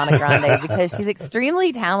Ariana Grande because she's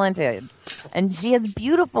extremely talented. And she has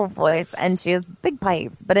beautiful voice and she has big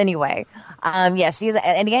pipes. But anyway, she's,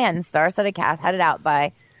 and again, star-studded cast headed out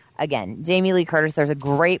by, again, Jamie Lee Curtis. There's a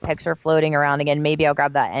great picture floating around. Again, maybe I'll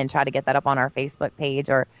grab that and try to get that up on our Facebook page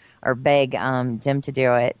or beg Jim to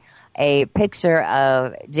do it. A picture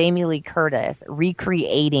of Jamie Lee Curtis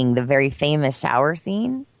recreating the very famous shower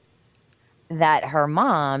scene that her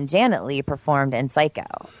mom, Janet Leigh, performed in Psycho.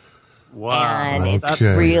 Wow. And it's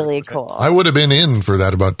really cool. I would have been in for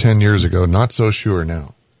that about 10 years ago. Not so sure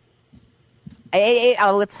now. I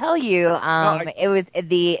will tell you, it was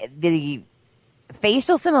the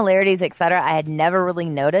facial similarities, etc. I had never really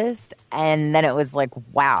noticed. And then it was like,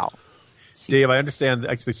 wow. Dave, I understand,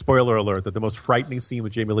 actually, spoiler alert, that the most frightening scene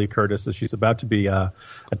with Jamie Lee Curtis is she's about to be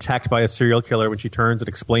attacked by a serial killer when she turns and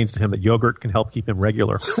explains to him that yogurt can help keep him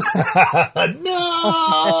regular.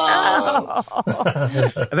 No!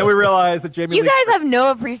 And then we realize that Jamie You Lee guys have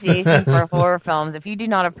no appreciation for horror films if you do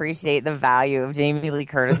not appreciate the value of Jamie Lee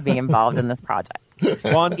Curtis being involved in this project.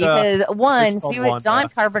 Wanda, Because one, it's called Wanda. John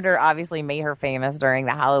Carpenter obviously made her famous during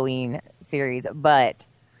the Halloween series, but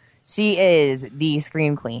she is the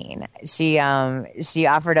Scream Queen. She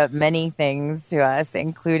offered up many things to us,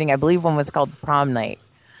 including, I believe one was called Prom Night,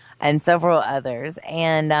 and several others.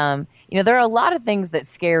 And there are a lot of things that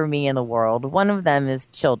scare me in the world. One of them is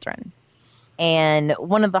children. And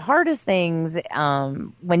one of the hardest things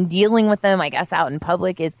when dealing with them, I guess, out in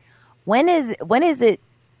public is when is it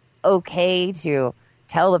okay to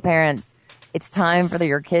tell the parents it's time for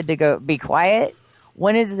your kid to go be quiet?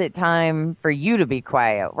 When is it time for you to be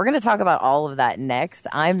quiet? We're going to talk about all of that next.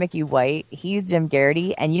 I'm Mickey White. He's Jim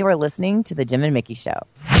Garrity, and you are listening to The Jim and Mickey Show.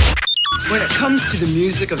 When it comes to the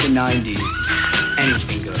music of the 90s,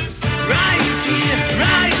 anything goes. Right here,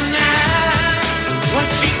 right now,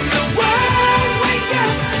 watching the world wake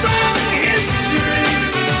up from history.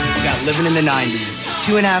 We got Living in the 90s,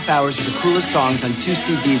 2.5 hours of the coolest songs on 2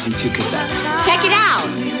 CDs and 2 cassettes. Check it out.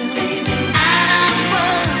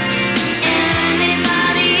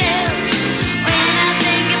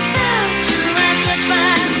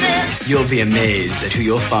 You'll be amazed at who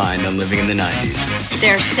you'll find on Living in the 90s.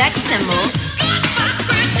 They're sex symbols.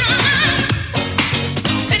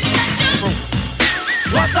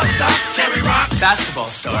 What's up, Doc? Carry Rock. Basketball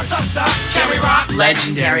stars. What's up, Doc? Carry Rock.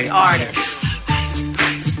 Legendary artists.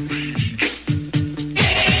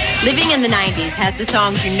 Living in the 90s has the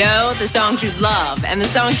songs you know, the songs you love, and the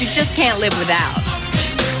songs you just can't live without.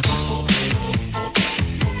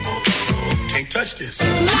 Can't touch this.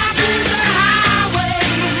 Life is a highway.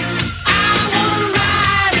 I wanna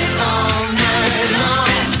ride it all night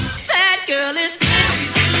long. Fat girl is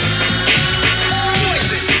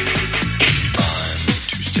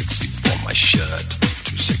Too sexy for my shirt.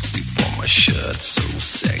 Too sexy for my shirt. So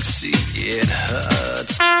sexy it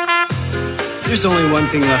hurts. There's only one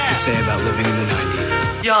thing left to say about Living in the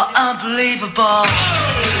 90s. You're unbelievable.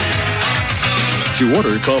 To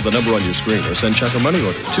order, call the number on your screen or send check or money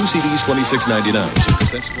order. 2 CDs, $26.99. 2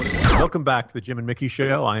 cassettes, $21. Welcome back to the Jim and Mickey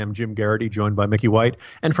Show. I am Jim Garrity, joined by Mickey White.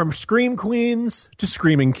 And from Scream Queens to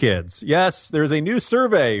Screaming Kids. Yes, there's a new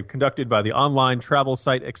survey conducted by the online travel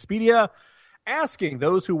site Expedia, asking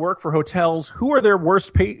those who work for hotels who are their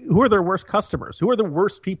worst customers, who are the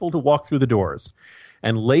worst people to walk through the doors.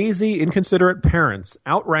 And lazy, inconsiderate parents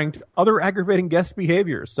outranked other aggravating guest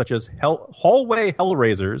behaviors, such as hallway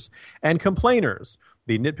hellraisers and complainers,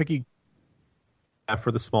 the nitpicky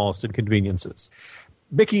for the smallest inconveniences.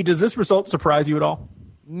 Mickey, does this result surprise you at all?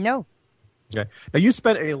 No. Okay. Now, you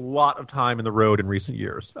spent a lot of time in the road in recent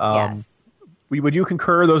years. Yes. Would you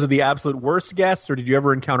concur those are the absolute worst guests, or did you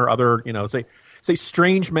ever encounter other, say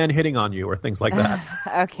strange men hitting on you or things like that?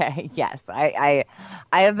 Okay. Yes.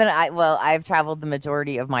 I've traveled the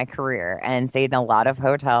majority of my career and stayed in a lot of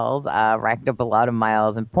hotels, racked up a lot of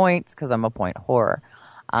miles and points because I'm a point whore.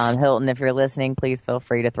 Hilton, if you're listening, please feel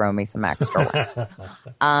free to throw me some extra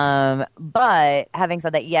ones. But having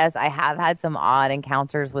said that, yes, I have had some odd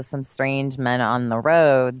encounters with some strange men on the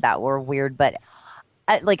road that were weird, but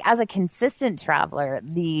as a consistent traveler,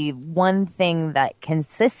 the one thing that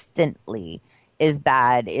consistently is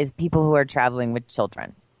bad is people who are traveling with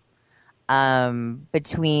children.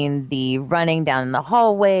 Between the running down in the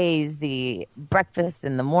hallways, the breakfast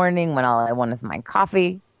in the morning when all I want is my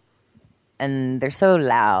coffee, and they're so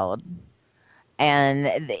loud. And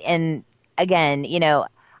again,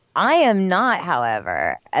 I am not,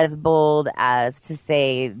 however, as bold as to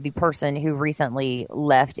say the person who recently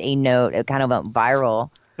left a note, it kind of went viral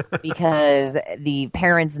because the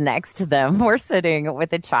parents next to them were sitting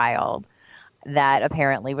with a child that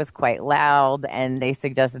apparently was quite loud, and they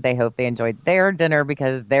suggested they hope they enjoyed their dinner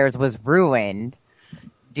because theirs was ruined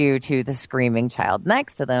due to the screaming child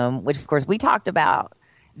next to them, which, of course, we talked about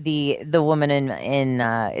the woman in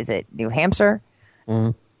is it New Hampshire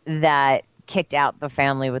that kicked out the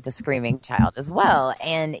family with the screaming child as well.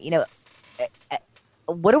 And,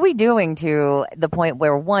 what are we doing to the point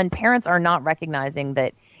where, one, parents are not recognizing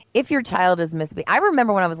that if your child is misbehaving? I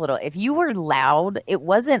remember when I was little, if you were loud, I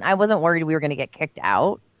wasn't worried we were going to get kicked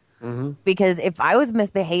out. Mm-hmm. Because if I was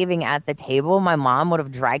misbehaving at the table, my mom would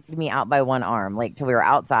have dragged me out by one arm, till we were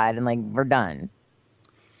outside and we're done.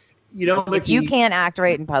 Mickey, if you can't act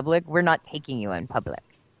right in public, we're not taking you in public.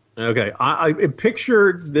 Okay, I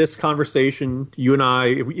picture this conversation. You and I,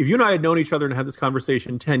 if you and I had known each other and had this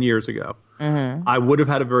conversation 10 years ago, I would have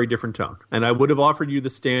had a very different tone, and I would have offered you the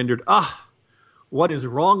standard. What is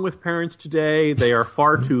wrong with parents today? They are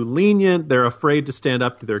far too lenient. They're afraid to stand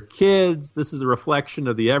up to their kids. This is a reflection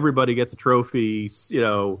of the everybody gets a trophy,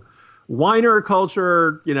 whiner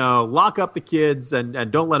culture. Lock up the kids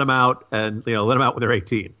and don't let them out, and let them out when they're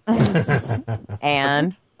 18.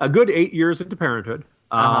 And a good 8 years into parenthood.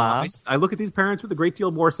 I look at these parents with a great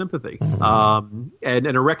deal more sympathy and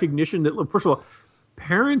a recognition that, first of all,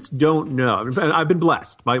 parents don't know. I mean, I've been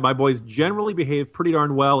blessed. My boys generally behave pretty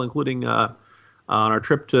darn well, including on our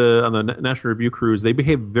trip on the National Review cruise. They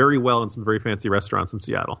behaved very well in some very fancy restaurants in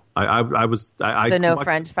Seattle. So no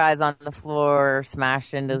French fries on the floor,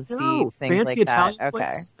 smashed into the seats, things fancy like Italian that. place.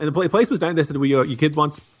 Okay. And the place was nice. They said, "Your kids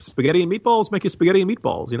want spaghetti and meatballs? Make you spaghetti and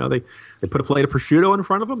meatballs." They put a plate of prosciutto in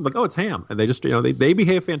front of them. Like, oh, it's ham, and they just they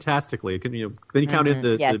behave fantastically. Then you count in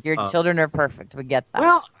the your children are perfect. We get that.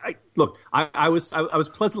 Well, I was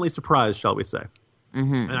pleasantly surprised, shall we say.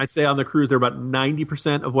 And I'd say on the cruise, they're about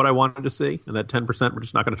 90% of what I wanted to see, and that 10% we're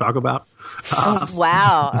just not going to talk about.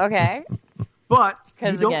 Wow. Okay. But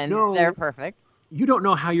because again, they're perfect. You don't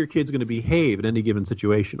know how your kid's going to behave in any given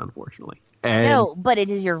situation, unfortunately. No, but it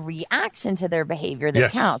is your reaction to their behavior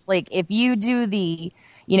that counts. Like if you do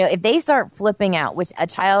if they start flipping out, which a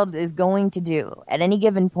child is going to do at any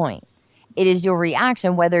given point, it is your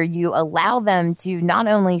reaction whether you allow them to not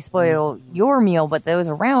only spoil your meal but those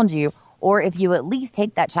around you. Or if you at least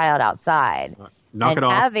take that child outside and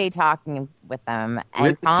have a talking with them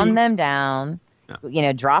and calm them down,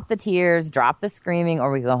 drop the tears, drop the screaming,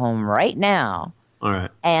 or we go home right now. All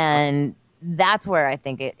right. And that's where I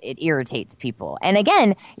think it irritates people. And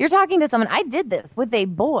again, you're talking to someone. I did this with a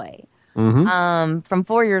boy from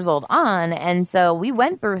 4 years old on. And so we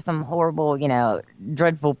went through some horrible,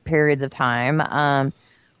 dreadful periods of time.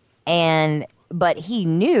 But he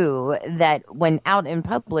knew that when out in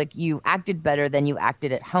public, you acted better than you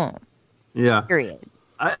acted at home. Yeah. Period.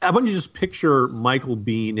 I want you to just picture Michael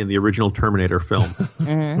Biehn in the original Terminator film.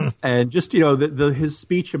 And just, his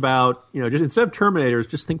speech about, just instead of Terminators,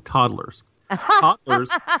 just think toddlers. Toddlers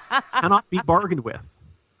cannot be bargained with.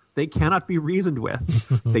 They cannot be reasoned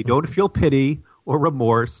with. They don't feel pity or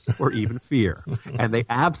remorse or even fear. And they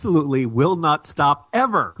absolutely will not stop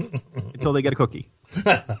ever until they get a cookie.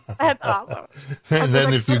 That's awesome. And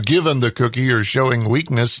then if you give them the cookie or showing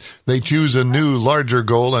weakness, they choose a new, larger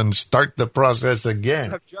goal and start the process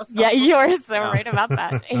again. Yeah, you are so right about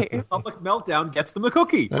that. Public meltdown gets them a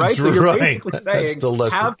cookie, right? That's So you're right. basically saying,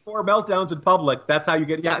 have 4 meltdowns in public. That's how you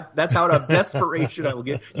get, that's how out of desperation I will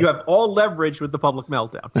get. You have all leverage with the public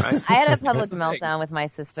meltdown, right? I had a public meltdown with my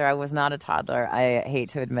sister. I was not a toddler, I hate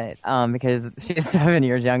to admit, because she's 7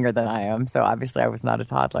 years younger than I am. So obviously I was not a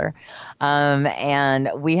toddler.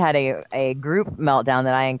 And we had a group meltdown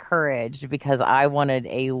that I encouraged because I wanted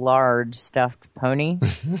a large stuffed pony.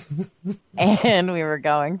 And we were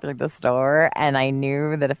going through the store, and I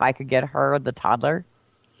knew that if I could get her, the toddler,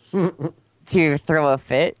 to throw a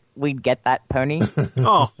fit, we'd get that pony.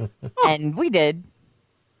 And we did.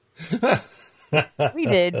 We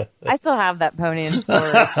did. I still have that pony in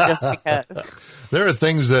storage just because. There are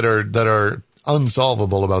things that are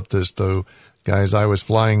unsolvable about this, though. Guys, I was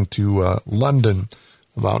flying to London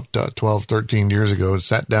about 12, 13 years ago.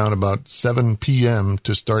 Sat down about 7 p.m.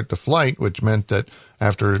 to start the flight, which meant that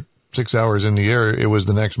after 6 hours in the air, it was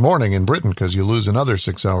the next morning in Britain because you lose another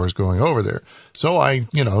 6 hours going over there. So I,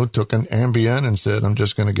 took an Ambien and said, I'm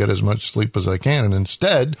just going to get as much sleep as I can. And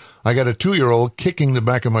instead, I got a 2-year-old kicking the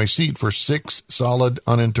back of my seat for 6 solid,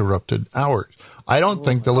 uninterrupted hours. I don't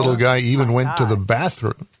think the little guy even went to the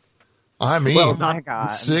bathroom. I mean,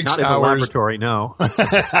 not 6 not in the hours. laboratory, no.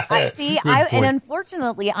 And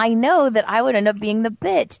unfortunately, I know that I would end up being the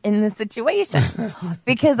bitch in this situation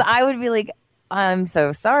because I would be like, I'm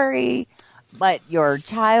so sorry, but your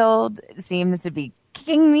child seems to be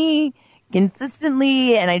kicking me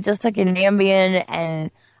consistently, and I just took an Ambien,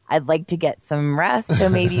 and I'd like to get some rest, so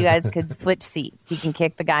maybe you guys could switch seats. You can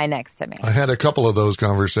kick the guy next to me. I had a couple of those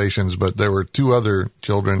conversations, but there were 2 other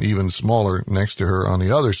children, even smaller, next to her on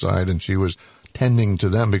the other side, and she was tending to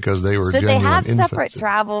them because they were Should genuine they have infants. separate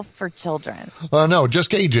travel for children? No, just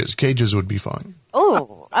cages. Cages would be fine.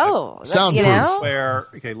 Soundproof. Where,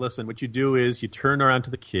 okay, listen, what you do is you turn around to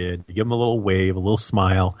the kid, you give him a little wave, a little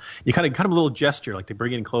smile. You kind of a little gesture, like to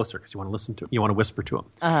bring it in closer because you want to listen to him. You want to whisper to him.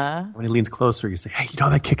 When he leans closer, you say, hey, you know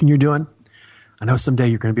that kicking you're doing? I know someday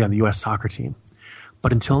you're going to be on the U.S. soccer team.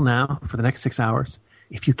 But until now, for the next 6 hours,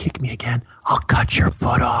 if you kick me again, I'll cut your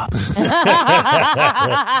foot off.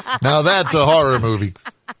 Now that's a horror movie.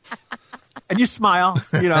 And you smile,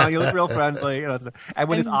 you look real friendly. And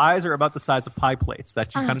when his eyes are about the size of pie plates,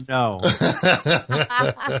 that you kind of know. That's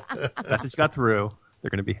what you got through. They're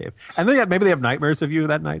going to behave. And then maybe they have nightmares of you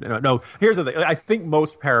that night. No, here's the thing. I think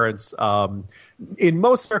most parents, in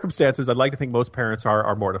most circumstances, I'd like to think most parents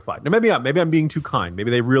are mortified. Now, maybe I'm being too kind.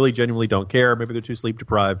 Maybe they really genuinely don't care. Maybe they're too sleep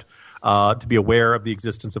deprived to be aware of the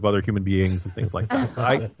existence of other human beings and things like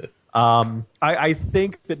that. I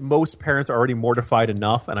think that most parents are already mortified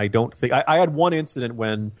enough, and I don't think I had one incident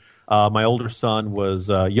when my older son was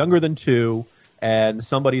younger than 2, and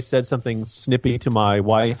somebody said something snippy to my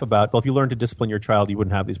wife about, well, if you learn to discipline your child, you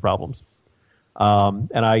wouldn't have these problems. And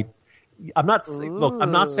I'm not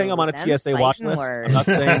saying I'm on a TSA watch list. I'm not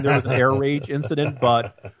saying there was an air rage incident,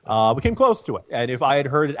 but we came close to it. And if I had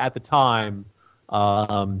heard it at the time,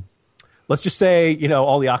 let's just say,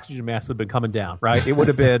 all the oxygen masks would have been coming down, right? It would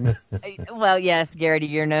have been. Well, yes, Garrity,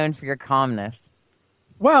 you're known for your calmness.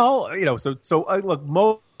 Well,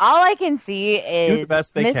 look, all I can see do is the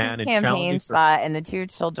best they can Mrs. in Campaign challenging Spot and the 2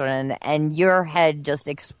 children, and your head just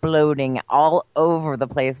exploding all over the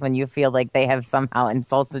place when you feel like they have somehow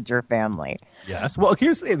insulted your family. Yes. Well,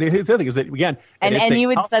 here's the thing is that, again... And you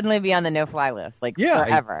would suddenly be on the no-fly list,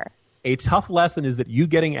 forever. A tough lesson is that you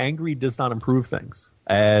getting angry does not improve things.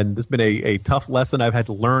 And it's been a tough lesson I've had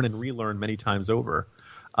to learn and relearn many times over.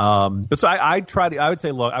 But so I would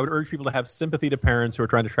say, look, I would urge people to have sympathy to parents who are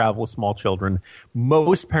trying to travel with small children.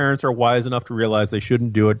 Most parents are wise enough to realize they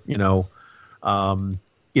shouldn't do it,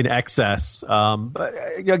 in excess. But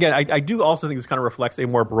again, I do also think this kind of reflects a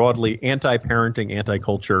more broadly anti-parenting,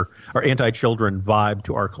 anti-culture, or anti-children vibe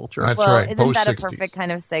to our culture. That's well, right. Isn't that a Post-60s. perfect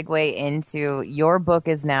kind of segue into your book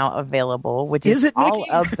is now available, which Is is it, all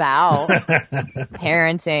Mickey? about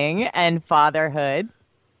parenting and fatherhood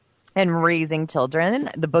and raising children.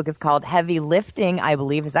 The book is called Heavy Lifting, I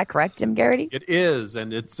believe. Is that correct, Jim Garrity? It is,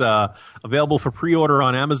 and it's available for pre-order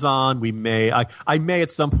on Amazon. I may at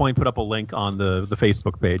some point put up a link on the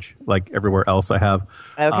Facebook page, like everywhere else I have.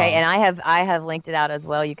 Okay, and I have linked it out as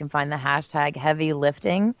well. You can find the hashtag Heavy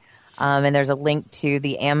Lifting, and there's a link to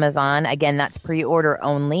the Amazon. Again, that's pre-order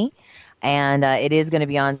only. And it is going to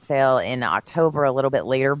be on sale in October, a little bit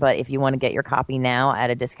later. But if you want to get your copy now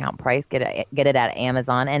at a discount price, get it at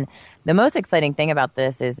Amazon. And the most exciting thing about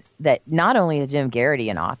this is that not only is Jim Garrity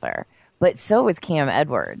an author, but so is Cam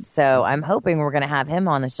Edwards. So I'm hoping we're going to have him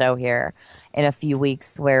on the show here in a few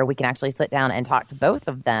weeks where we can actually sit down and talk to both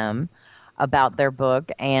of them about their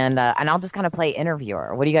book. And I'll just kind of play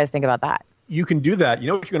interviewer. What do you guys think about that? You can do that. You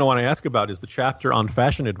know what you're going to want to ask about is the chapter on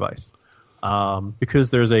fashion advice. Because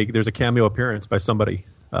there's a cameo appearance by somebody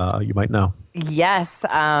you might know. Yes,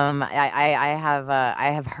 I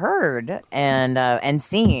have heard and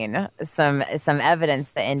seen some evidence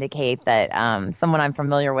that indicate that someone I'm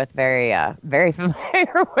familiar with, very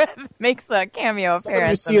familiar with, makes a cameo appearance. Someone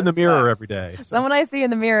you see in the mirror every day. So. Someone I see in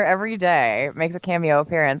the mirror every day makes a cameo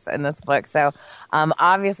appearance in this book. So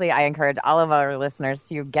obviously, I encourage all of our listeners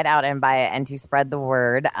to get out and buy it and to spread the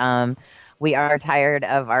word. We are tired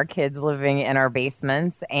of our kids living in our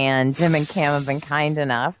basements, and Jim and Cam have been kind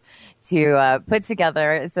enough to put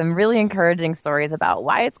together some really encouraging stories about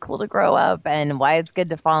why it's cool to grow up and why it's good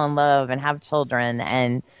to fall in love and have children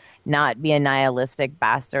and not be a nihilistic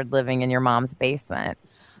bastard living in your mom's basement.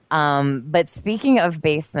 But speaking of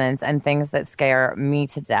basements and things that scare me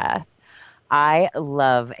to death, I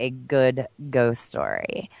love a good ghost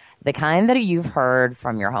story. The kind that you've heard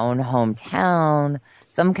from your own hometown,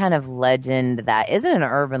 some kind of legend that isn't an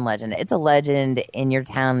urban legend. It's a legend in your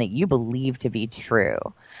town that you believe to be true.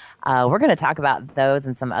 We're going to talk about those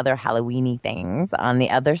and some other Halloween-y things on the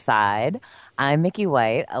other side. I'm Mickey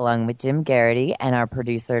White, along with Jim Garrity and our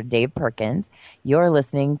producer, Dave Perkins. You're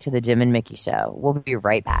listening to The Jim and Mickey Show. We'll be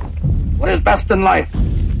right back. What is best in life?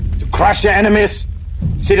 To crush your enemies,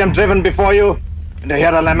 see them driven before you, and to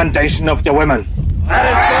hear the lamentation of your women. That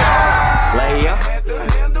is good.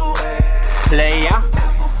 Player.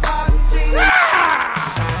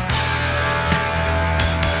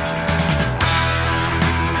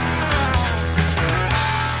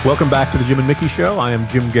 Welcome back to the Jim and Mickey Show. I am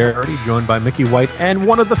Jim Garrity, joined by Mickey White, and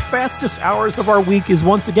one of the fastest hours of our week is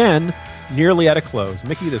once again nearly at a close.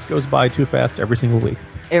 Mickey, this goes by too fast every single week.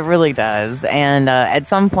 It really does. And at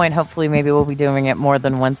some point, hopefully, maybe we'll be doing it more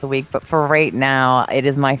than once a week. But for right now, it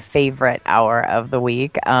is my favorite hour of the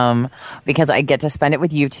week because I get to spend it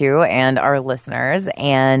with you two and our listeners.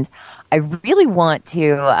 And I really want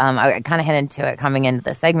to, I kind of hit into it coming into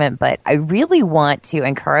the segment, but I really want to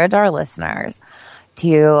encourage our listeners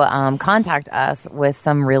to contact us with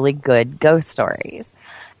some really good ghost stories.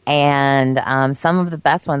 And some of the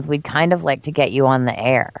best ones, we'd kind of like to get you on the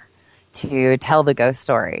air to tell the ghost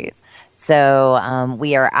stories. So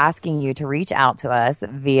we are asking you to reach out to us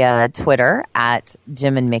via Twitter at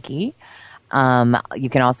Jim and Mickey. You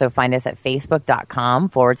can also find us at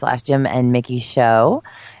facebook.com/Jim and Mickey Show.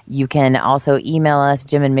 You can also email us,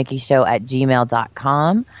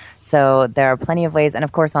 jimandmickeyshow@gmail.com. So there are plenty of ways. And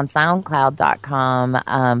of course on soundcloud.com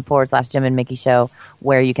 /Jim and Mickey Show,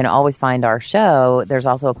 where you can always find our show. There's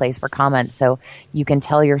also a place for comments. So you can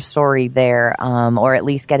tell your story there, or at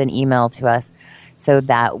least get an email to us so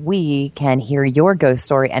that we can hear your ghost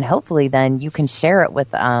story. And hopefully then you can share it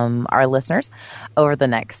with our listeners over the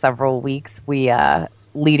next several weeks.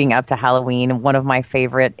 Leading up to Halloween, one of my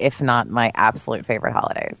favorite, if not my absolute favorite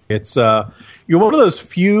holidays. It's you're one of those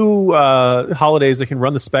few holidays that can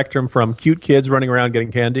run the spectrum from cute kids running around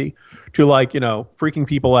getting candy to freaking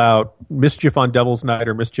people out, mischief on Devil's Night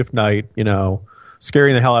or Mischief Night,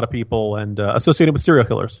 scaring the hell out of people and associated with serial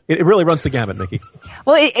killers. It really runs the gamut, Mickey.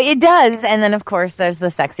 Well, it does, and then of course there's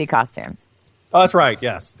the sexy costumes. Oh, that's right.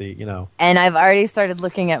 Yes, And I've already started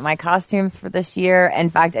looking at my costumes for this year. In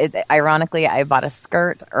fact, ironically, I bought a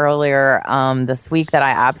skirt earlier this week that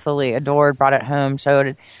I absolutely adored. Brought it home,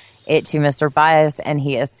 showed it to Mr. Bias, and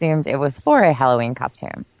he assumed it was for a Halloween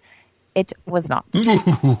costume. It was not. So,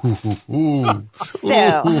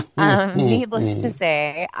 needless to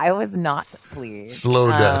say, I was not pleased. Slow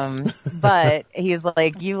death. But he's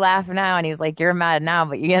like, you laugh now, and he's like, you're mad now,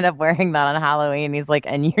 but you end up wearing that on Halloween. He's like,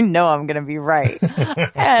 and I'm going to be right.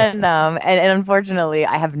 and unfortunately,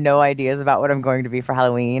 I have no ideas about what I'm going to be for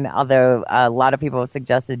Halloween, although a lot of people have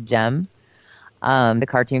suggested Jem, the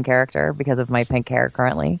cartoon character, because of my pink hair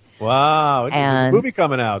currently. Wow. There's a movie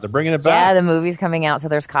coming out. They're bringing it back. Yeah, the movie's coming out, so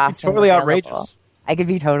there's costumes. It's totally available. outrageous. I could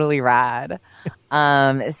be totally rad.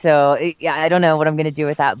 So, I don't know what I'm going to do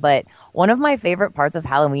with that, but one of my favorite parts of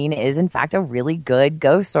Halloween is, in fact, a really good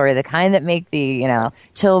ghost story, the kind that make the,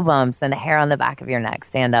 chill bumps and the hair on the back of your neck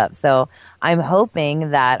stand up. So I'm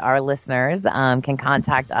hoping that our listeners can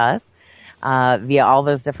contact us via all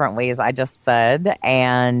those different ways I just said,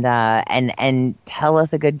 and tell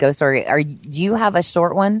us a good ghost story. Do you have a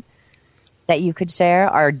short one that you could share?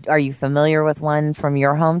 Are you familiar with one from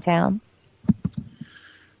your hometown?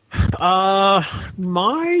 My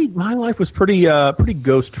life was pretty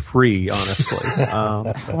ghost free, honestly.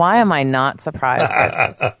 Why am I not surprised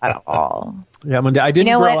by this at all? Yeah, I didn't.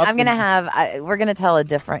 You know grow what? up I'm gonna have. We're gonna tell a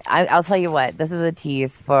different. I'll tell you what. This is a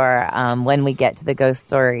tease for when we get to the ghost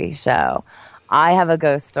story show. I have a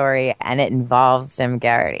ghost story, and it involves Jim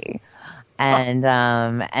Garrity, and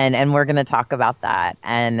we're gonna talk about that,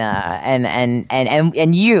 and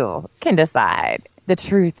you can decide. The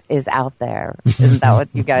truth is out there. Isn't that what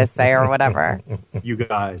you guys say or whatever? You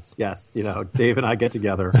guys, yes. Dave and I get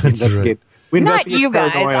together. Investigate. We Not investigate you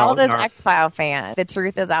guys, Royale all those in our- X-File fans. The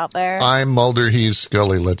truth is out there. I'm Mulder, he's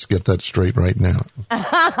Scully. Let's get that straight right now.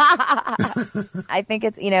 I think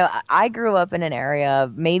it's, I grew up in an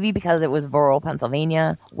area, maybe because it was rural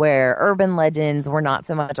Pennsylvania, where urban legends were not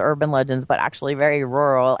so much urban legends, but actually very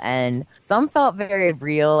rural. And some felt very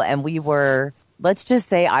real. And we were, let's just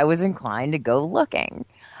say I was inclined to go looking.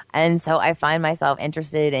 And so I find myself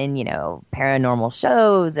interested in, paranormal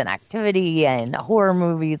shows and activity and horror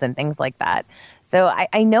movies and things like that. So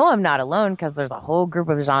I know I'm not alone because there's a whole group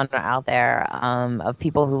of genre out there of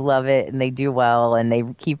people who love it and they do well and they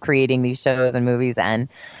keep creating these shows and movies. And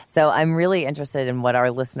so I'm really interested in what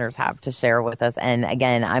our listeners have to share with us. And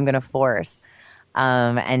again, I'm going to force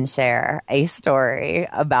and share a story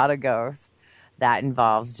about a ghost that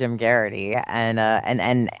involves Jim Garrity.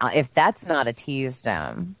 And if that's not a tease,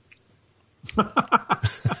 Jim.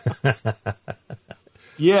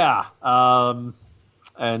 Yeah. I'm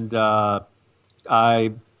not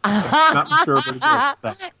sure what it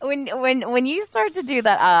is. When you start to do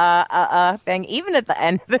that thing, even at the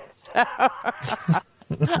end of the show,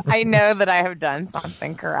 I know that I have done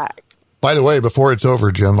something correct. By the way, before it's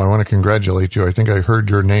over, Jim, I want to congratulate you. I think I heard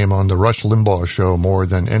your name on the Rush Limbaugh show more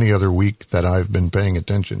than any other week that I've been paying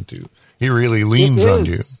attention to. He really leans on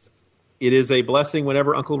you. It is a blessing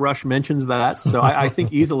whenever Uncle Rush mentions that. So I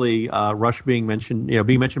think easily Rush being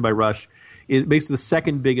mentioned by Rush is basically the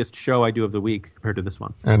second biggest show I do of the week compared to this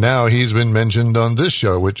one. And now he's been mentioned on this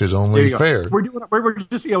show, which is only fair. We're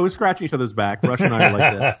just we're scratching each other's back. Rush and I are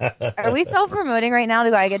like that. Are we self-promoting right now?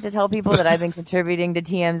 Do I get to tell people that I've been contributing to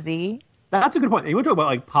TMZ? That's a good point. You want to talk about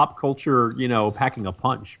like pop culture, packing a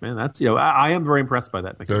punch, man. That's I am very impressed by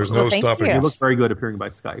that. There's no stopping you. You look very good appearing by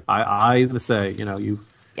Skype. I to say, you.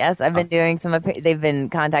 Yes, I've been doing they've been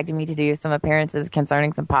contacting me to do some appearances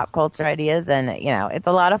concerning some pop culture ideas, and it's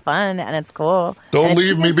a lot of fun and it's cool. Don't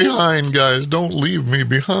leave me behind, guys. Don't leave me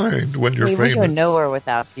behind when you're famous. We go nowhere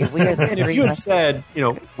without you. We are the and if you had said,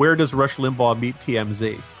 where does Rush Limbaugh meet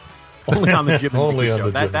TMZ? Only on the Jim and Only Mickey on Show.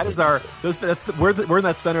 the That Jim is our. We're in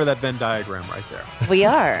that center of that Venn diagram right there. We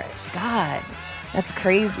are. God, that's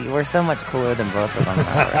crazy. We're so much cooler than both of them.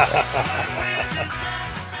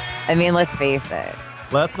 I mean, let's face it.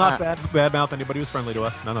 Let's not badmouth anybody who's friendly to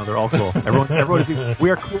us. No, they're all cool. Everyone is. We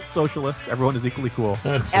are cool socialists. Everyone is equally cool.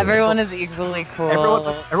 Everyone is equally cool.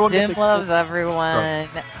 Everyone Jim loves everyone.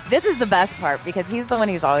 This is the best part because he's the one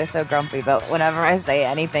who's always so grumpy. But whenever I say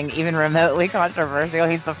anything even remotely controversial,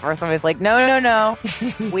 he's the first one who's like, no.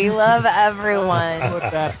 We love everyone.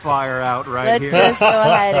 Put that fire out right Let's here. just go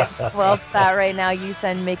ahead and squelch that right now. You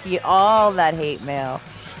send Mickey all that hate mail.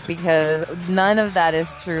 Because none of that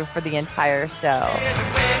is true for the entire show.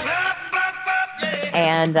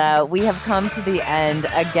 And we have come to the end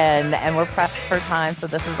again, and we're pressed for time, so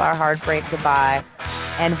this is our heartbreak goodbye.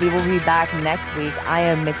 And we will be back next week. I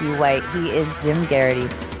am Mickey White. He is Jim Garrity.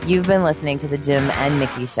 You've been listening to The Jim and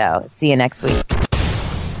Mickey Show. See you next week.